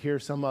 3, you'll hear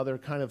some other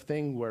kind of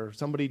thing where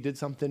somebody did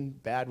something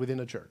bad within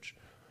a church.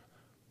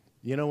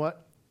 You know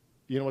what?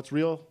 You know what's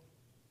real?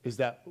 Is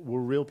that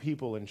we're real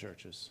people in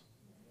churches.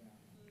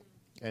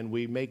 And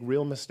we make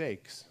real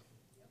mistakes.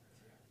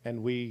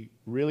 And we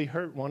really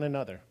hurt one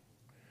another.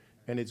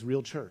 And it's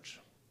real church.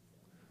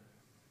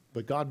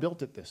 But God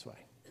built it this way.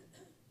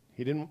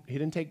 He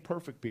didn't take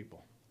perfect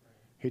people.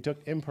 He took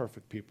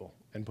imperfect people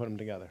and put them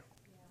together.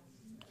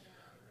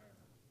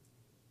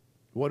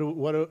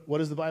 What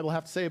does the Bible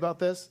have to say about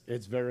this?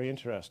 It's very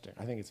interesting.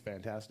 I think it's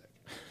fantastic.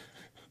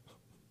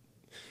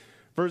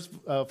 First,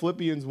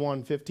 Philippians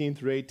 1, 15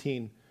 through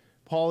 18.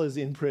 Paul is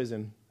in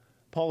prison.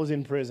 Paul is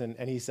in prison,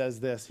 and he says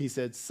this. He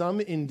said,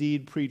 some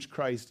indeed preach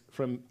Christ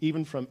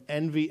even from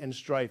envy and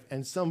strife,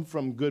 and some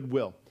from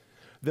goodwill.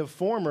 The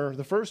former,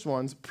 the first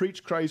ones,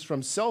 preach Christ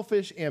from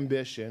selfish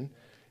ambition,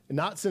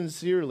 not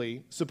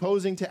sincerely,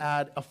 supposing to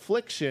add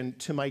affliction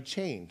to my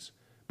chains,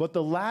 but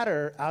the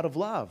latter out of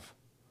love,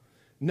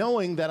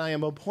 knowing that I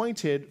am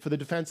appointed for the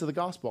defense of the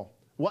gospel.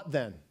 What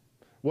then?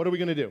 What are we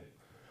going to do?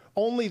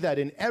 Only that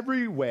in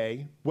every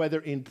way, whether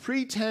in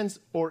pretense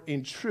or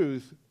in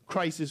truth,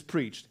 Christ is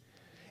preached.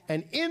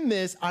 And in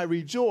this I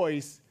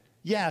rejoice,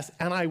 yes,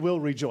 and I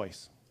will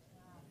rejoice.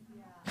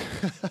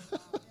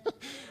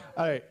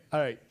 All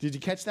right. Did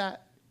you catch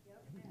that?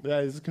 Yep.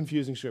 That is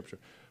confusing scripture.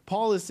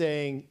 Paul is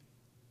saying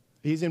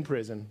he's in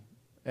prison,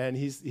 and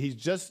he's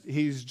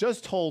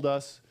just told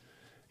us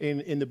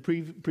in the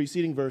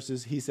preceding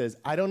verses, he says,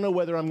 I don't know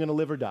whether I'm going to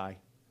live or die.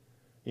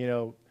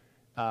 And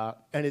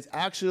it's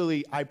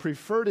actually, I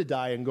prefer to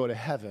die and go to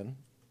heaven,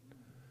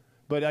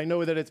 but I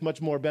know that it's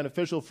much more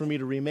beneficial for me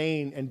to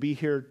remain and be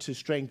here to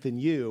strengthen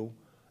you,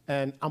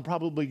 and I'm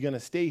probably going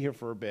to stay here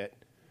for a bit.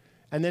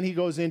 And then he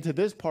goes into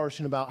this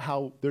portion about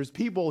how there's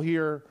people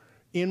here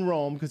in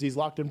Rome, because he's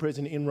locked in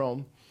prison in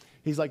Rome.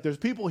 He's like, there's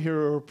people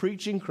here who are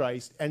preaching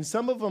Christ, and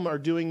some of them are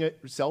doing it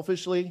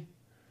selfishly.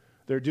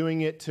 They're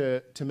doing it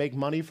to make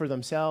money for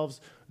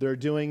themselves. They're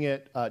doing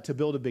it to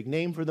build a big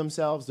name for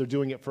themselves. They're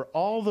doing it for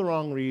all the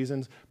wrong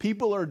reasons.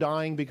 People are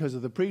dying because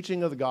of the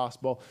preaching of the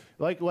gospel,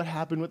 like what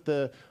happened with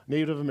the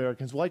Native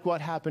Americans, like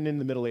what happened in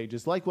the Middle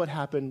Ages, like what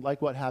happened.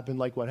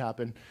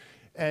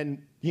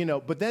 And,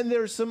 but then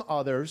there's some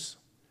others,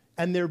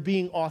 and they're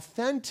being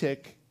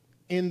authentic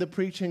in the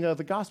preaching of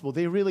the gospel.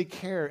 They really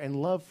care and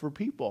love for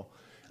people,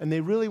 and they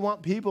really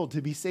want people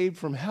to be saved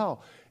from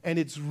hell. And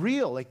it's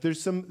real. Like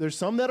there's some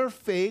that are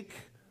fake,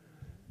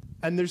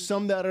 and there's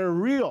some that are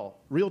real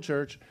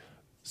church.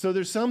 So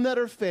there's some that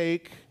are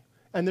fake,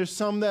 and there's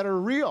some that are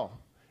real.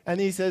 And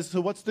he says,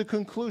 so what's the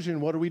conclusion?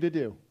 What are we to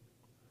do?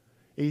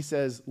 He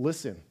says,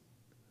 listen,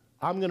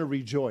 I'm going to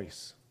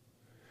rejoice.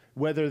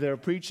 Whether they're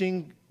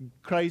preaching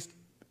Christ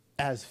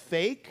as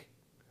fake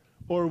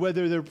or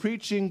whether they're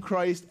preaching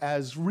Christ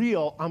as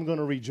real, I'm going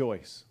to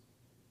rejoice.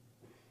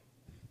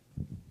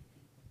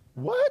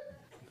 What?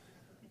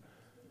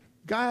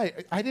 Guy,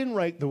 I didn't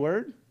write the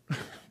word.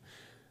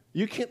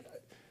 You can't.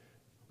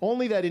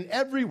 Only that in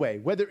every way,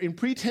 whether in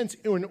pretense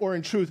or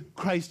in truth,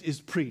 Christ is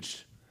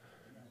preached.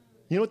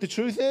 You know what the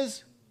truth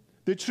is?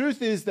 The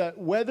truth is that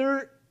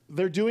whether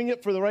they're doing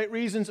it for the right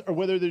reasons or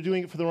whether they're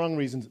doing it for the wrong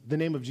reasons, the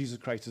name of Jesus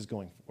Christ is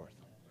going forth.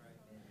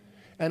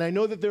 And I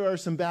know that there are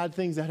some bad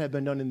things that have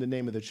been done in the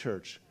name of the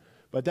church,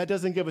 but that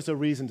doesn't give us a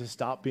reason to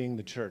stop being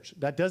the church.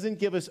 That doesn't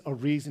give us a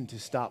reason to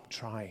stop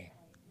trying.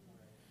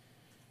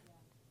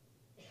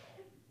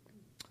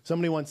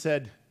 Somebody once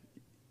said,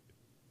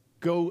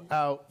 go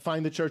out,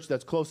 find the church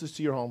that's closest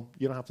to your home.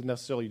 You don't have to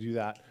necessarily do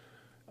that.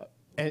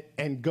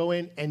 And go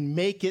in and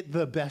make it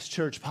the best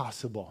church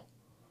possible.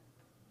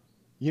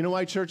 You know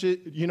why church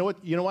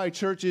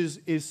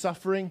is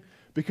suffering?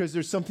 Because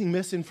there's something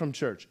missing from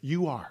church.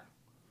 You are.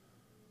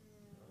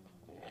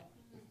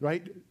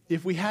 Right?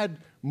 If we had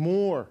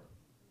more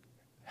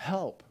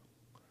help,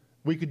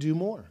 we could do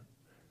more.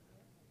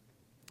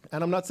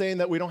 And I'm not saying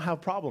that we don't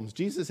have problems.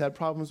 Jesus had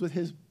problems with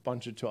his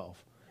bunch of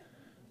 12.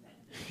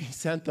 He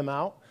sent them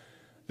out.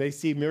 They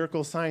see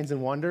miracles, signs,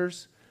 and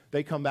wonders.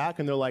 They come back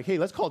and they're like, hey,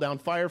 let's call down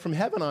fire from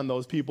heaven on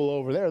those people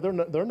over there.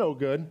 They're no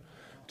good.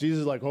 Jesus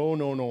is like, oh,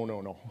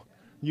 no.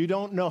 You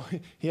don't know.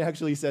 He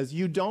actually says,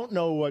 you don't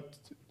know what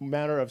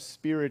manner of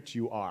spirit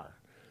you are.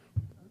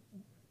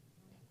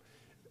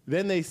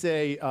 Then they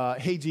say,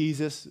 hey,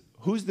 Jesus,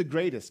 who's the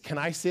greatest? Can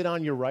I sit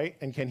on your right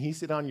and can he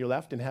sit on your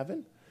left in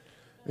heaven?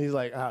 And he's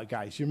like,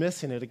 guys, you're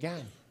missing it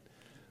again.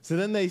 So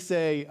then they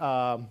say,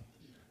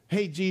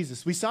 hey,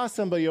 Jesus, we saw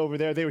somebody over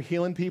there. They were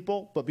healing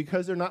people, but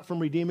because they're not from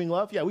Redeeming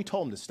Love, we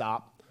told them to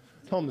stop.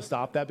 Told them to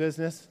stop that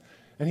business.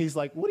 And he's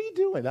like, what are you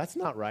doing? That's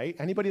not right.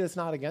 Anybody that's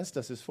not against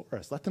us is for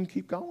us. Let them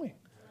keep going.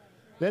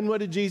 Then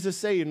what did Jesus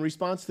say in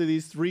response to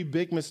these 3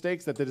 big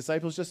mistakes that the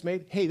disciples just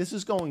made? Hey, this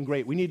is going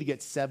great. We need to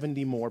get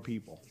 70 more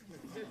people.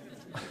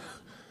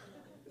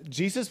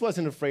 Jesus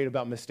wasn't afraid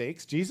about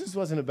mistakes. Jesus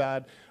wasn't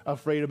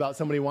afraid about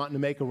somebody wanting to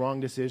make a wrong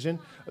decision.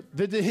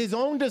 His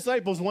own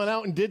disciples went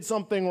out and did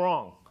something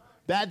wrong.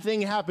 Bad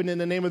thing happened in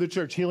the name of the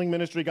church. Healing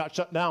ministry got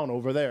shut down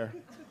over there.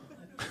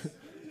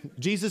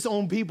 Jesus'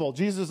 own people,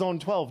 Jesus' own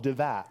 12 did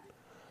that.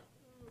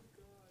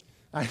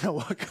 I know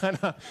what kind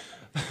of...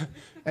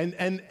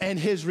 And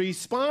his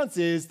response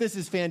is, this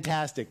is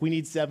fantastic. We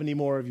need 70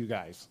 more of you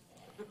guys.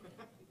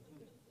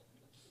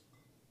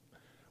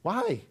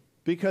 Why?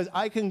 Because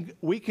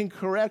we can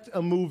correct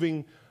a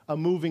moving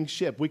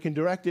ship. We can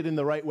direct it in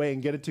the right way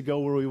and get it to go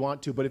where we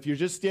want to. But if you're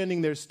just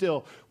standing there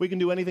still, we can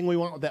do anything we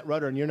want with that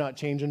rudder and you're not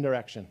changing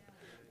direction.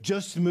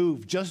 Just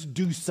move. Just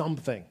do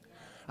something.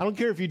 I don't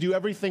care if you do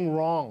everything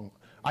wrong.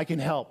 I can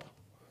help.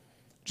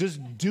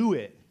 Just do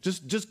it.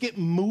 Just get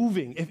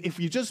moving. If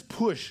you just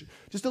push,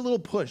 just a little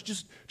push,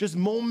 just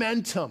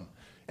momentum,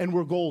 and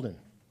we're golden.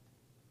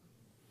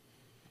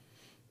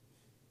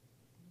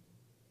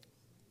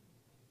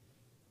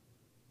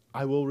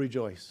 I will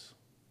rejoice.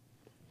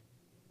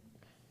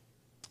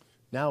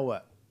 Now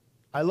what?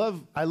 I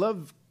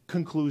love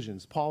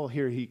conclusions. Paul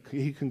here, he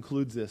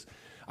concludes this.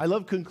 I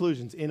love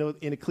conclusions. In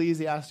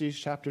Ecclesiastes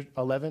chapter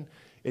 11,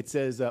 it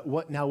says,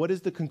 what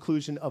is the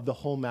conclusion of the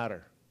whole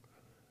matter?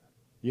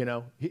 You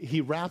know,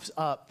 he wraps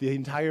up the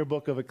entire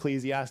book of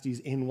Ecclesiastes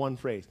in one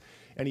phrase.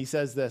 And he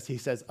says this, he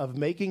says, of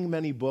making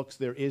many books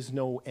there is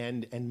no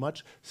end, and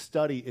much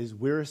study is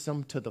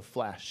wearisome to the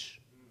flesh.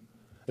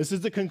 This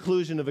is the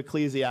conclusion of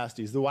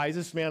Ecclesiastes, the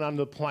wisest man on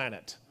the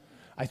planet.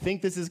 I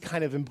think this is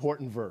kind of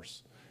important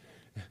verse.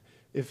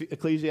 If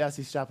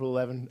Ecclesiastes chapter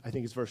 11, I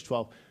think it's verse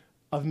 12.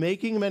 Of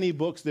making many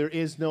books there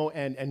is no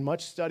end, and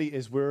much study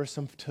is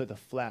wearisome to the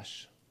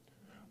flesh.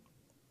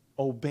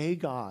 Obey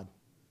God,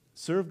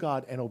 serve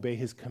God, and obey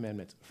his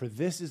commandments, for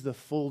this is the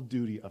full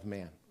duty of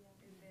man.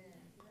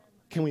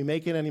 Can we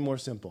make it any more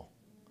simple?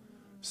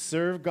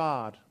 Serve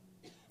God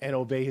and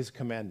obey his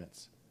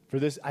commandments. For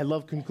this, I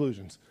love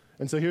conclusions.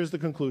 And so here's the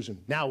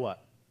conclusion. Now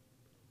what?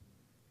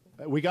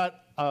 We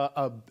got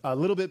a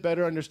little bit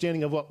better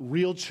understanding of what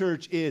real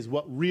church is,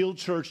 what real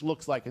church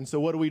looks like. And so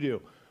what do we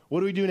do? What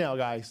do we do now,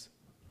 guys?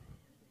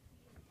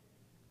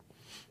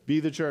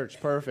 Be the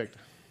church. Perfect.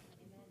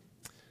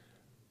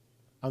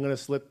 I'm going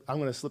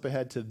to slip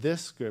ahead to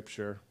this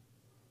scripture.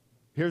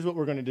 Here's what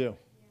we're going to do.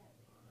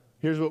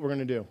 Here's what we're going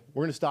to do.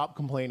 We're going to stop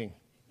complaining.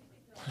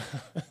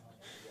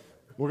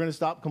 We're going to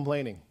stop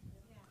complaining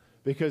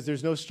because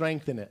there's no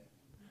strength in it.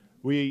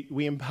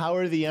 We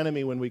empower the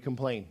enemy when we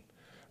complain.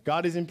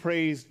 God is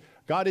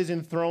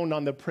enthroned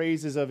on the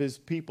praises of his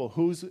people.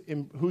 Who's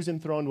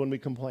enthroned when we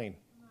complain?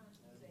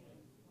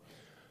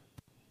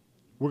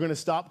 We're going to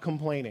stop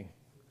complaining.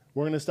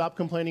 We're going to stop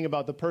complaining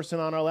about the person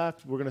on our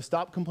left. We're going to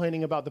stop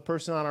complaining about the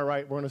person on our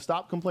right. We're going to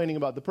stop complaining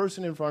about the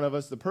person in front of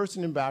us, the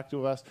person in back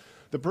to us,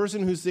 the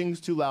person who sings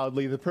too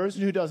loudly, the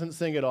person who doesn't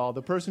sing at all,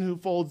 the person who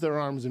folds their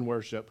arms in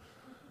worship.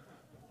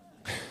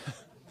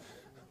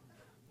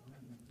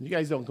 You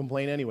guys don't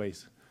complain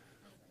anyways.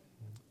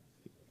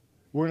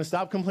 We're going to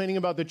stop complaining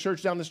about the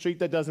church down the street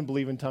that doesn't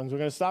believe in tongues. We're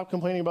going to stop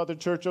complaining about the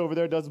church over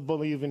there that doesn't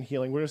believe in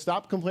healing. We're going to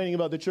stop complaining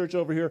about the church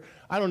over here.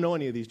 I don't know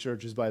any of these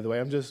churches, by the way.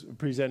 I'm just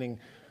presenting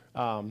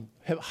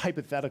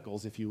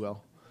hypotheticals, if you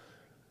will.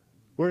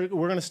 We're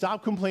going to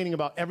stop complaining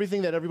about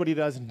everything that everybody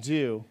doesn't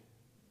do,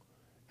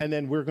 and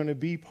then we're going to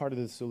be part of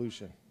the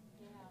solution.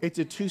 Yeah. It's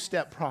a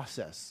two-step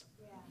process.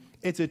 Yeah.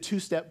 It's a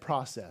two-step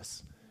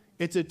process.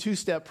 It's a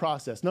two-step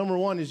process. Number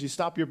one is you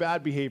stop your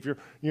bad behavior.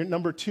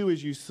 Number two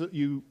is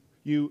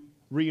you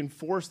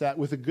reinforce that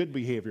with a good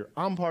behavior.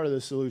 I'm part of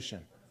the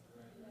solution.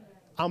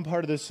 I'm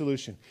part of the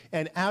solution.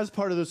 And as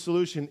part of the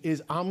solution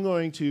is I'm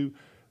going to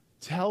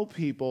tell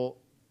people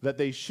that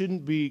they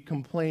shouldn't be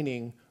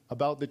complaining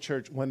about the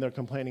church when they're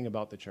complaining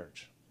about the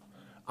church.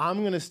 I'm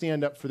going to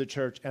stand up for the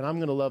church, and I'm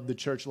going to love the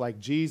church like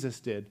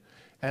Jesus did,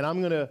 and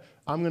I'm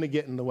going to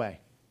get in the way.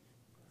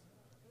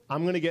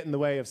 I'm going to get in the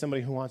way of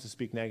somebody who wants to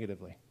speak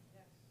negatively.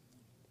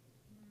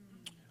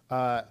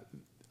 I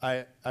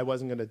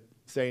wasn't going to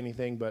say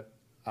anything, but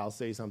I'll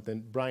say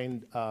something.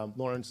 Brian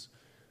Lawrence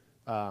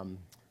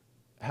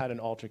had an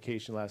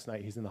altercation last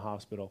night. He's in the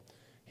hospital.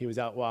 He was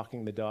out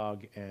walking the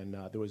dog, and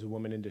there was a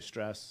woman in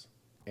distress,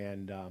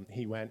 and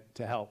he went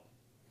to help,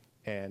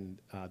 and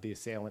the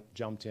assailant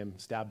jumped him,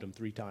 stabbed him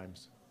 3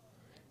 times.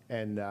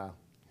 And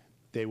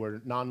they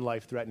were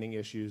non-life-threatening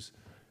issues.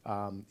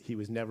 He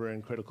was never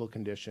in critical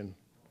condition.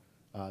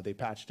 They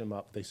patched him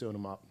up. They sewed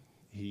him up.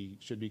 He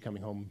should be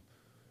coming home.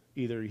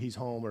 Either he's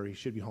home or he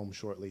should be home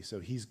shortly, so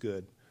he's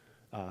good.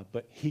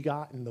 But he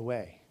got in the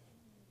way.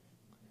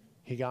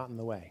 He got in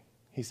the way.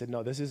 He said,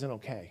 no, this isn't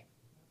okay.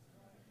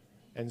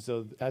 And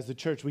so as the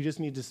church, we just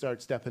need to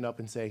start stepping up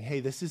and saying,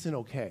 hey, this isn't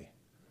okay.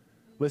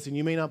 Listen,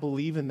 you may not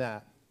believe in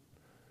that,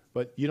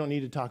 but you don't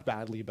need to talk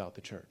badly about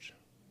the church.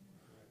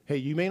 Hey,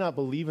 you may not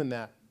believe in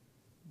that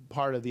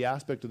part of the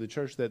aspect of the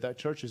church that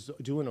church is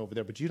doing over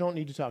there, but you don't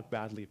need to talk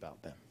badly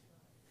about them.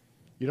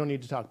 You don't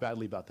need to talk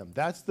badly about them.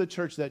 That's the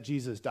church that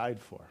Jesus died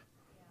for.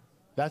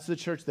 That's the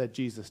church that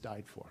Jesus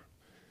died for.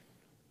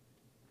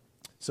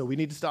 So we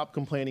need to stop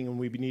complaining, and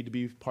we need to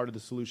be part of the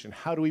solution.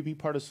 How do we be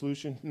part of the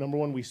solution? Number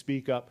one, we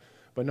speak up.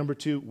 But number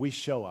two, we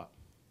show up.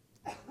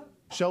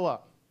 Show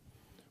up.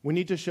 We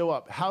need to show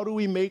up. How do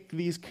we make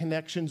these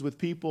connections with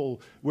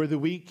people where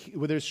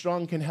the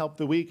strong can help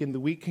the weak and the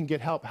weak can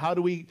get help? How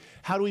do we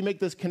make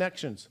those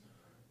connections?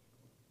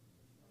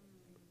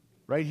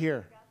 Right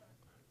here.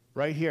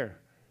 Right here.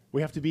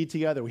 We have to be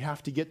together. We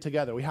have to get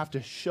together. We have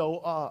to show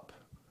up.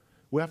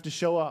 We have to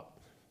show up.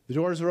 The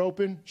doors are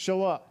open.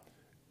 Show up.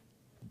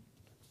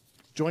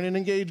 Join an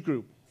engage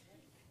group.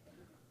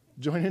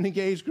 Join an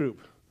engage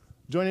group.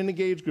 Join an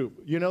engage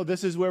group. You know,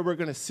 this is where we're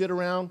going to sit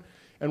around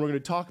and we're going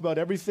to talk about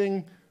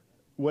everything,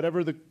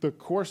 whatever the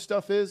core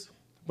stuff is.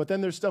 But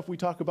then there's stuff we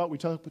talk about. We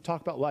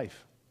talk about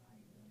life.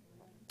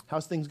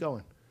 How's things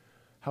going?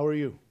 How are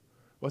you?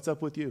 What's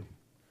up with you?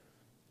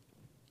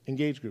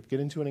 Engage group. Get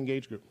into an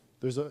engage group.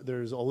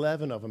 There's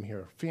 11 of them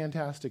here.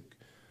 Fantastic,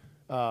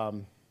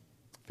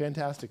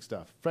 fantastic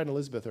stuff. Fred and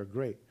Elizabeth are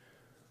great.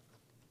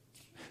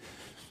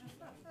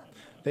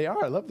 They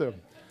are. I love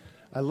them.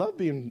 I love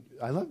being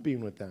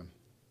with them.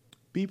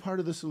 Be part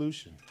of the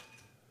solution.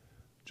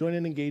 Join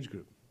an engage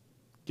group.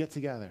 Get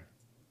together.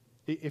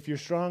 If you're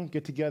strong,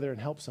 get together and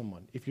help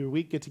someone. If you're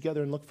weak, get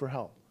together and look for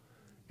help.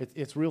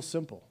 It's real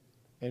simple.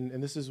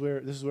 And this is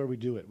where we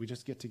do it. We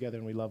just get together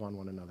and we love on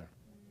one another.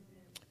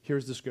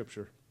 Here's the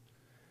scripture.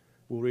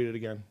 We'll read it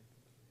again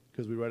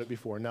because we read it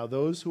before. Now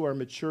those who are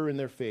mature in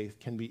their faith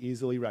can be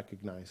easily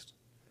recognized,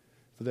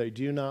 for they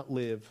do not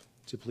live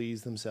to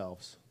please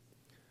themselves,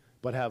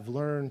 but have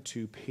learned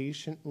to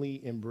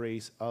patiently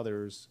embrace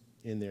others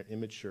in their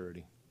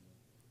immaturity.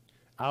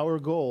 Our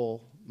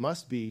goal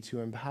must be to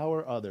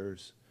empower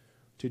others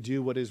to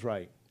do what is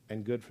right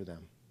and good for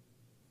them,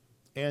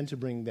 and to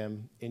bring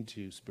them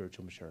into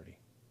spiritual maturity.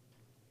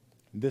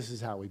 This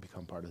is how we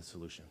become part of the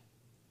solution.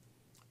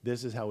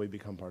 This is how we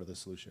become part of the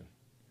solution.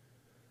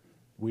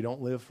 We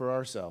don't live for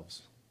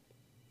ourselves.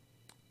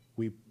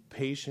 We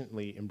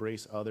patiently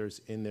embrace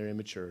others in their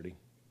immaturity.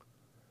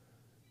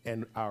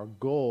 And our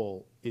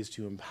goal is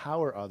to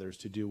empower others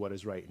to do what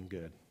is right and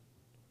good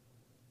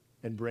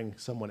and bring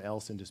someone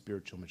else into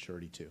spiritual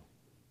maturity too.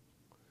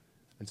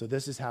 And so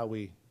this is how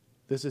we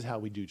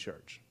do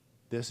church.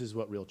 This is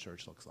what real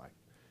church looks like.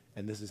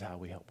 And this is how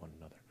we help one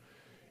another.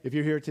 If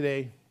you're here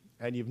today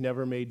and you've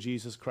never made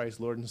Jesus Christ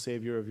Lord and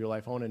Savior of your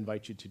life, I want to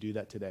invite you to do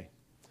that today.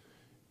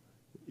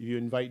 If you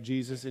invite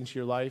Jesus into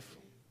your life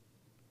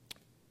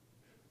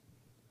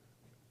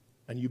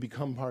and you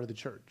become part of the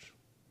church,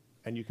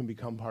 and you can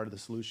become part of the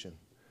solution,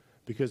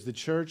 because the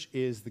church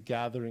is the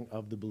gathering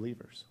of the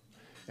believers.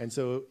 And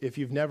so if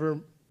you've never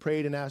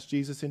prayed and asked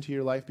Jesus into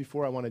your life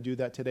before, I want to do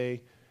that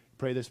today.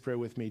 Pray this prayer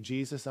with me.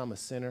 Jesus, I'm a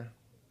sinner.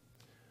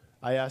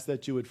 I ask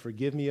that you would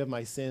forgive me of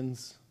my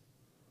sins,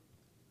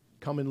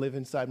 come and live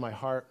inside my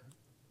heart,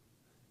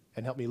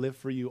 and help me live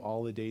for you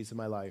all the days of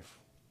my life.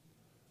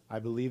 I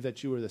believe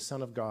that you are the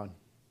Son of God,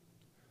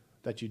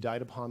 that you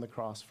died upon the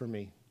cross for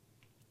me.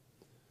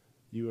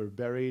 You were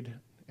buried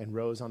and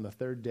rose on the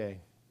third day,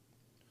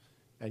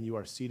 and you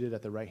are seated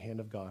at the right hand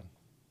of God.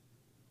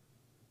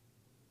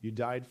 You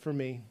died for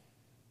me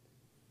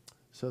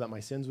so that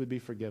my sins would be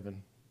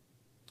forgiven,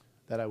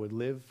 that I would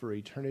live for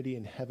eternity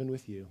in heaven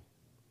with you,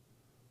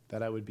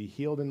 that I would be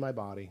healed in my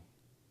body,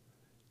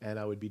 and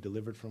I would be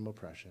delivered from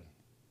oppression.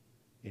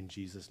 In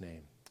Jesus'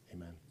 name,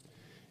 amen.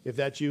 If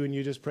that's you and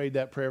you just prayed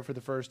that prayer for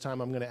the first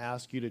time, I'm going to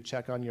ask you to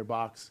check on your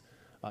box.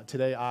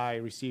 Today, I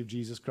received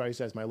Jesus Christ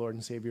as my Lord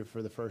and Savior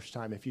for the first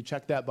time. If you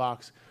check that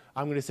box,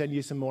 I'm going to send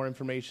you some more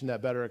information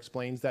that better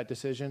explains that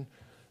decision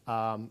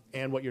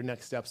and what your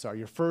next steps are.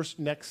 Your first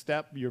next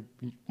step, your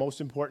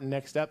most important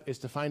next step, is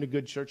to find a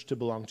good church to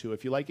belong to.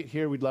 If you like it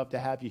here, we'd love to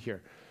have you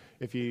here.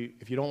 If you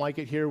don't like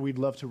it here, we'd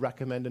love to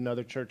recommend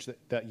another church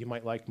that you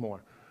might like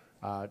more.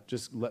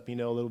 Just let me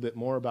know a little bit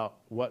more about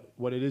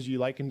what it is you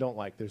like and don't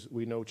like.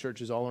 We know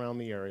churches all around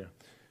the area.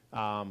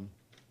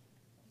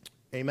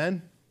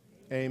 Amen?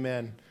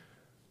 Amen.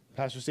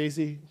 Pastor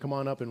Stacy, come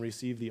on up and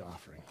receive the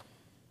offering.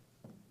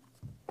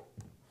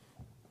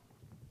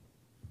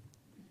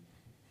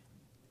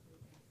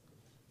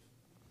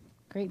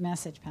 Great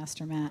message,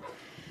 Pastor Matt.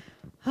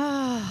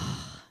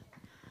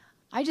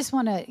 I just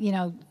want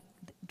to,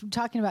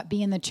 talking about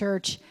being the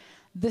church,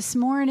 this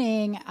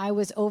morning I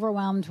was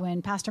overwhelmed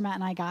when Pastor Matt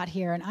and I got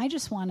here, and I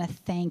just want to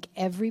thank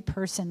every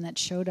person that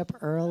showed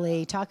up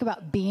early. Talk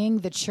about being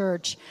the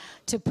church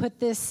to put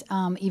this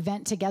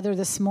event together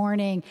this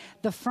morning.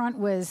 The front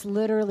was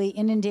literally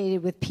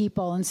inundated with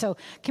people, and so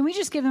can we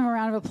just give them a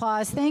round of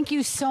applause? Thank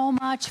you so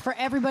much for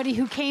everybody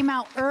who came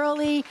out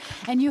early,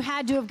 and you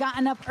had to have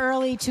gotten up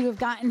early to have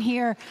gotten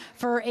here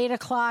for 8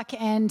 o'clock.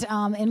 And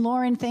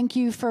Lauren, thank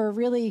you for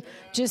really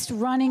just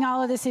running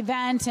all of this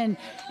event and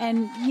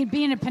you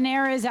being at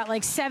Panera's at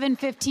like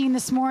 7:15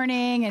 this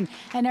morning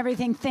and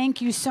everything.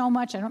 Thank you so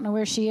much. I don't know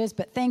where she is,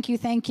 but thank you.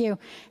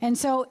 And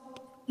so,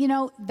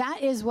 that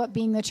is what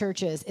being the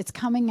church is. It's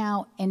coming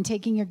out and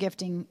taking your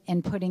gifting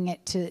and putting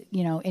it to,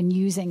 and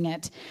using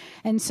it.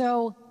 And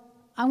so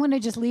I want to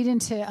just lead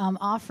into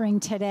offering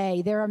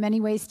today. There are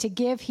many ways to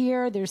give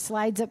here. There's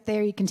slides up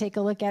there. You can take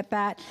a look at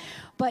that.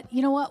 But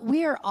you know what?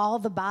 We are all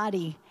the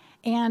body.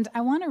 And I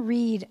want to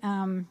read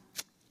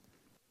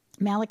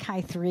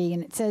Malachi 3,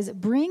 and it says,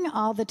 "Bring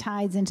all the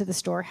tithes into the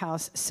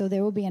storehouse, so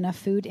there will be enough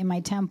food in my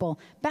temple."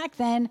 Back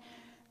then,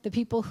 the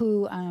people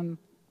who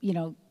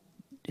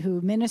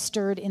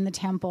ministered in the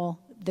temple,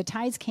 the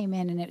tithes came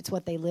in, and it's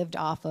what they lived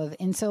off of.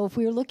 And so if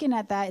we were looking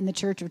at that in the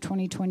church of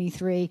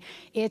 2023,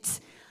 it's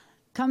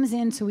comes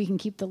in so we can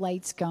keep the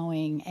lights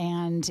going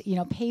and,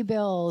 pay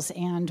bills,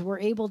 and we're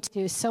able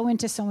to sow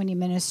into so many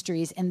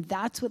ministries. And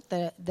that's what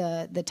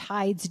the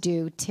tithes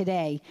do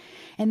today.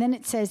 And then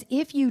it says,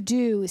 "If you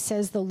do,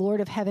 says the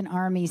Lord of heaven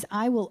armies,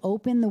 I will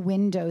open the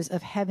windows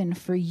of heaven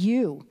for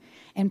you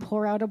and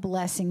pour out a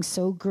blessing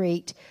so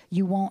great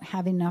you won't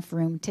have enough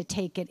room to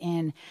take it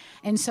in."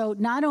 And so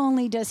not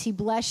only does he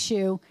bless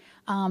you,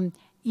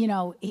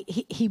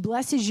 he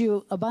blesses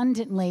you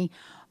abundantly,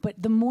 but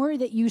the more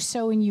that you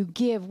sow and you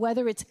give,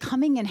 whether it's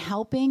coming and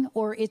helping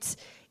or it's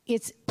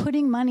it's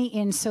putting money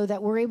in so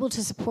that we're able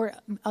to support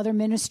other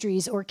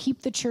ministries or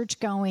keep the church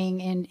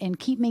going and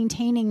keep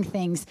maintaining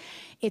things.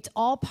 It's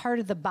all part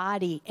of the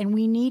body, and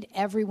we need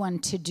everyone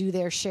to do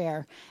their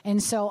share.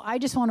 And so I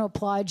just want to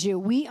applaud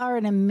you.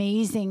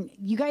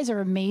 You guys are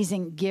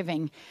amazing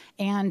giving.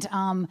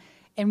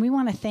 And we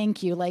want to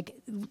thank you. Like,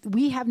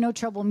 we have no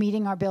trouble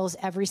meeting our bills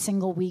every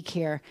single week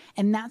here,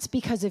 and that's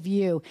because of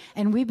you.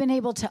 And we've been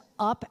able to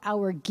up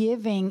our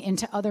giving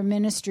into other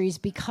ministries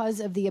because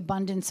of the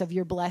abundance of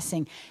your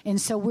blessing.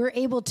 And so we're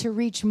able to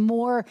reach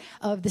more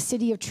of the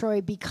city of Troy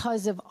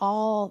because of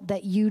all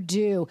that you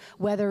do,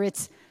 whether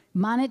it's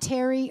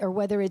monetary or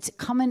whether it's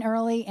coming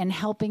early and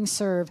helping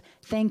serve.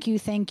 Thank you,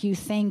 thank you,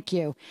 thank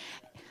you.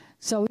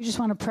 So we just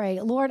want to pray.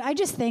 Lord, I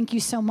just thank you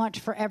so much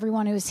for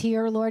everyone who's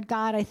here, Lord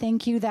God. I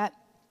thank you that,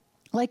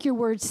 like your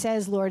word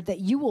says, Lord,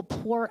 that you will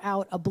pour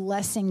out a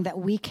blessing that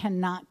we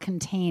cannot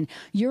contain.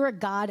 You're a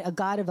God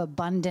of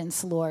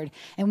abundance, Lord.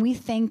 And we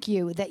thank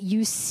you that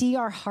you see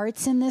our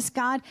hearts in this,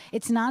 God.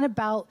 It's not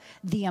about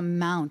the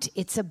amount.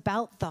 It's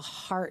about the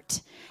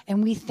heart.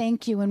 And we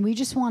thank you, and we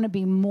just want to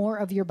be more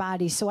of your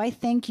body. So I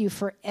thank you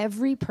for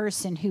every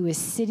person who is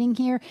sitting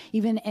here,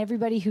 even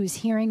everybody who's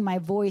hearing my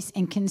voice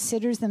and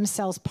considers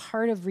themselves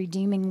part of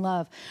Redeeming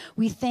Love.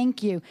 We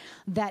thank you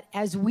that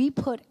as we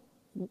put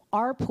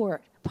our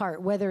part,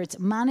 whether it's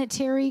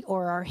monetary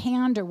or our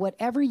hand or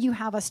whatever you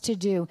have us to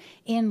do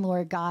in,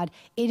 Lord God,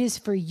 it is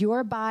for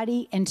your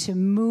body and to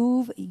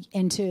move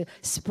and to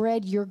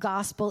spread your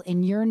gospel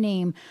in your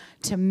name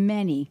to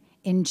many.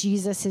 In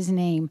Jesus'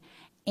 name,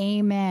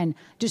 amen.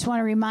 Just want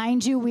to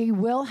remind you, we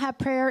will have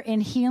prayer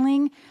and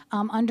healing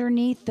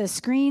underneath the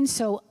screen,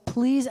 so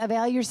please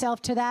avail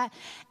yourself to that.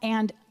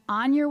 And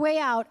on your way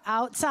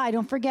outside,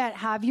 don't forget,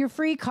 have your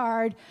free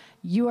card.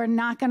 You are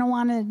not going to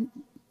want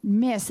to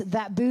miss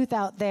that booth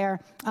out there.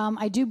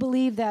 I do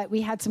believe that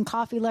we had some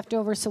coffee left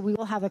over, so we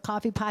will have the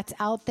coffee pots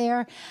out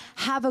there.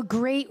 Have a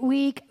great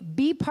week.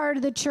 Be part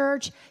of the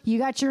church. You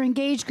got your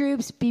engaged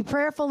groups. Be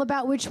prayerful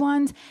about which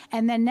ones.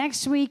 And then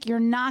next week, you're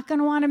not going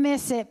to want to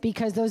miss it,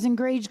 because those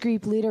engaged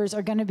group leaders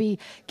are going to be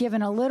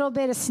given a little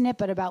bit of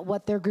snippet about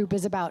what their group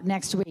is about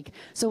next week.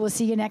 So we'll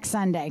see you next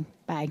Sunday.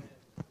 Bye.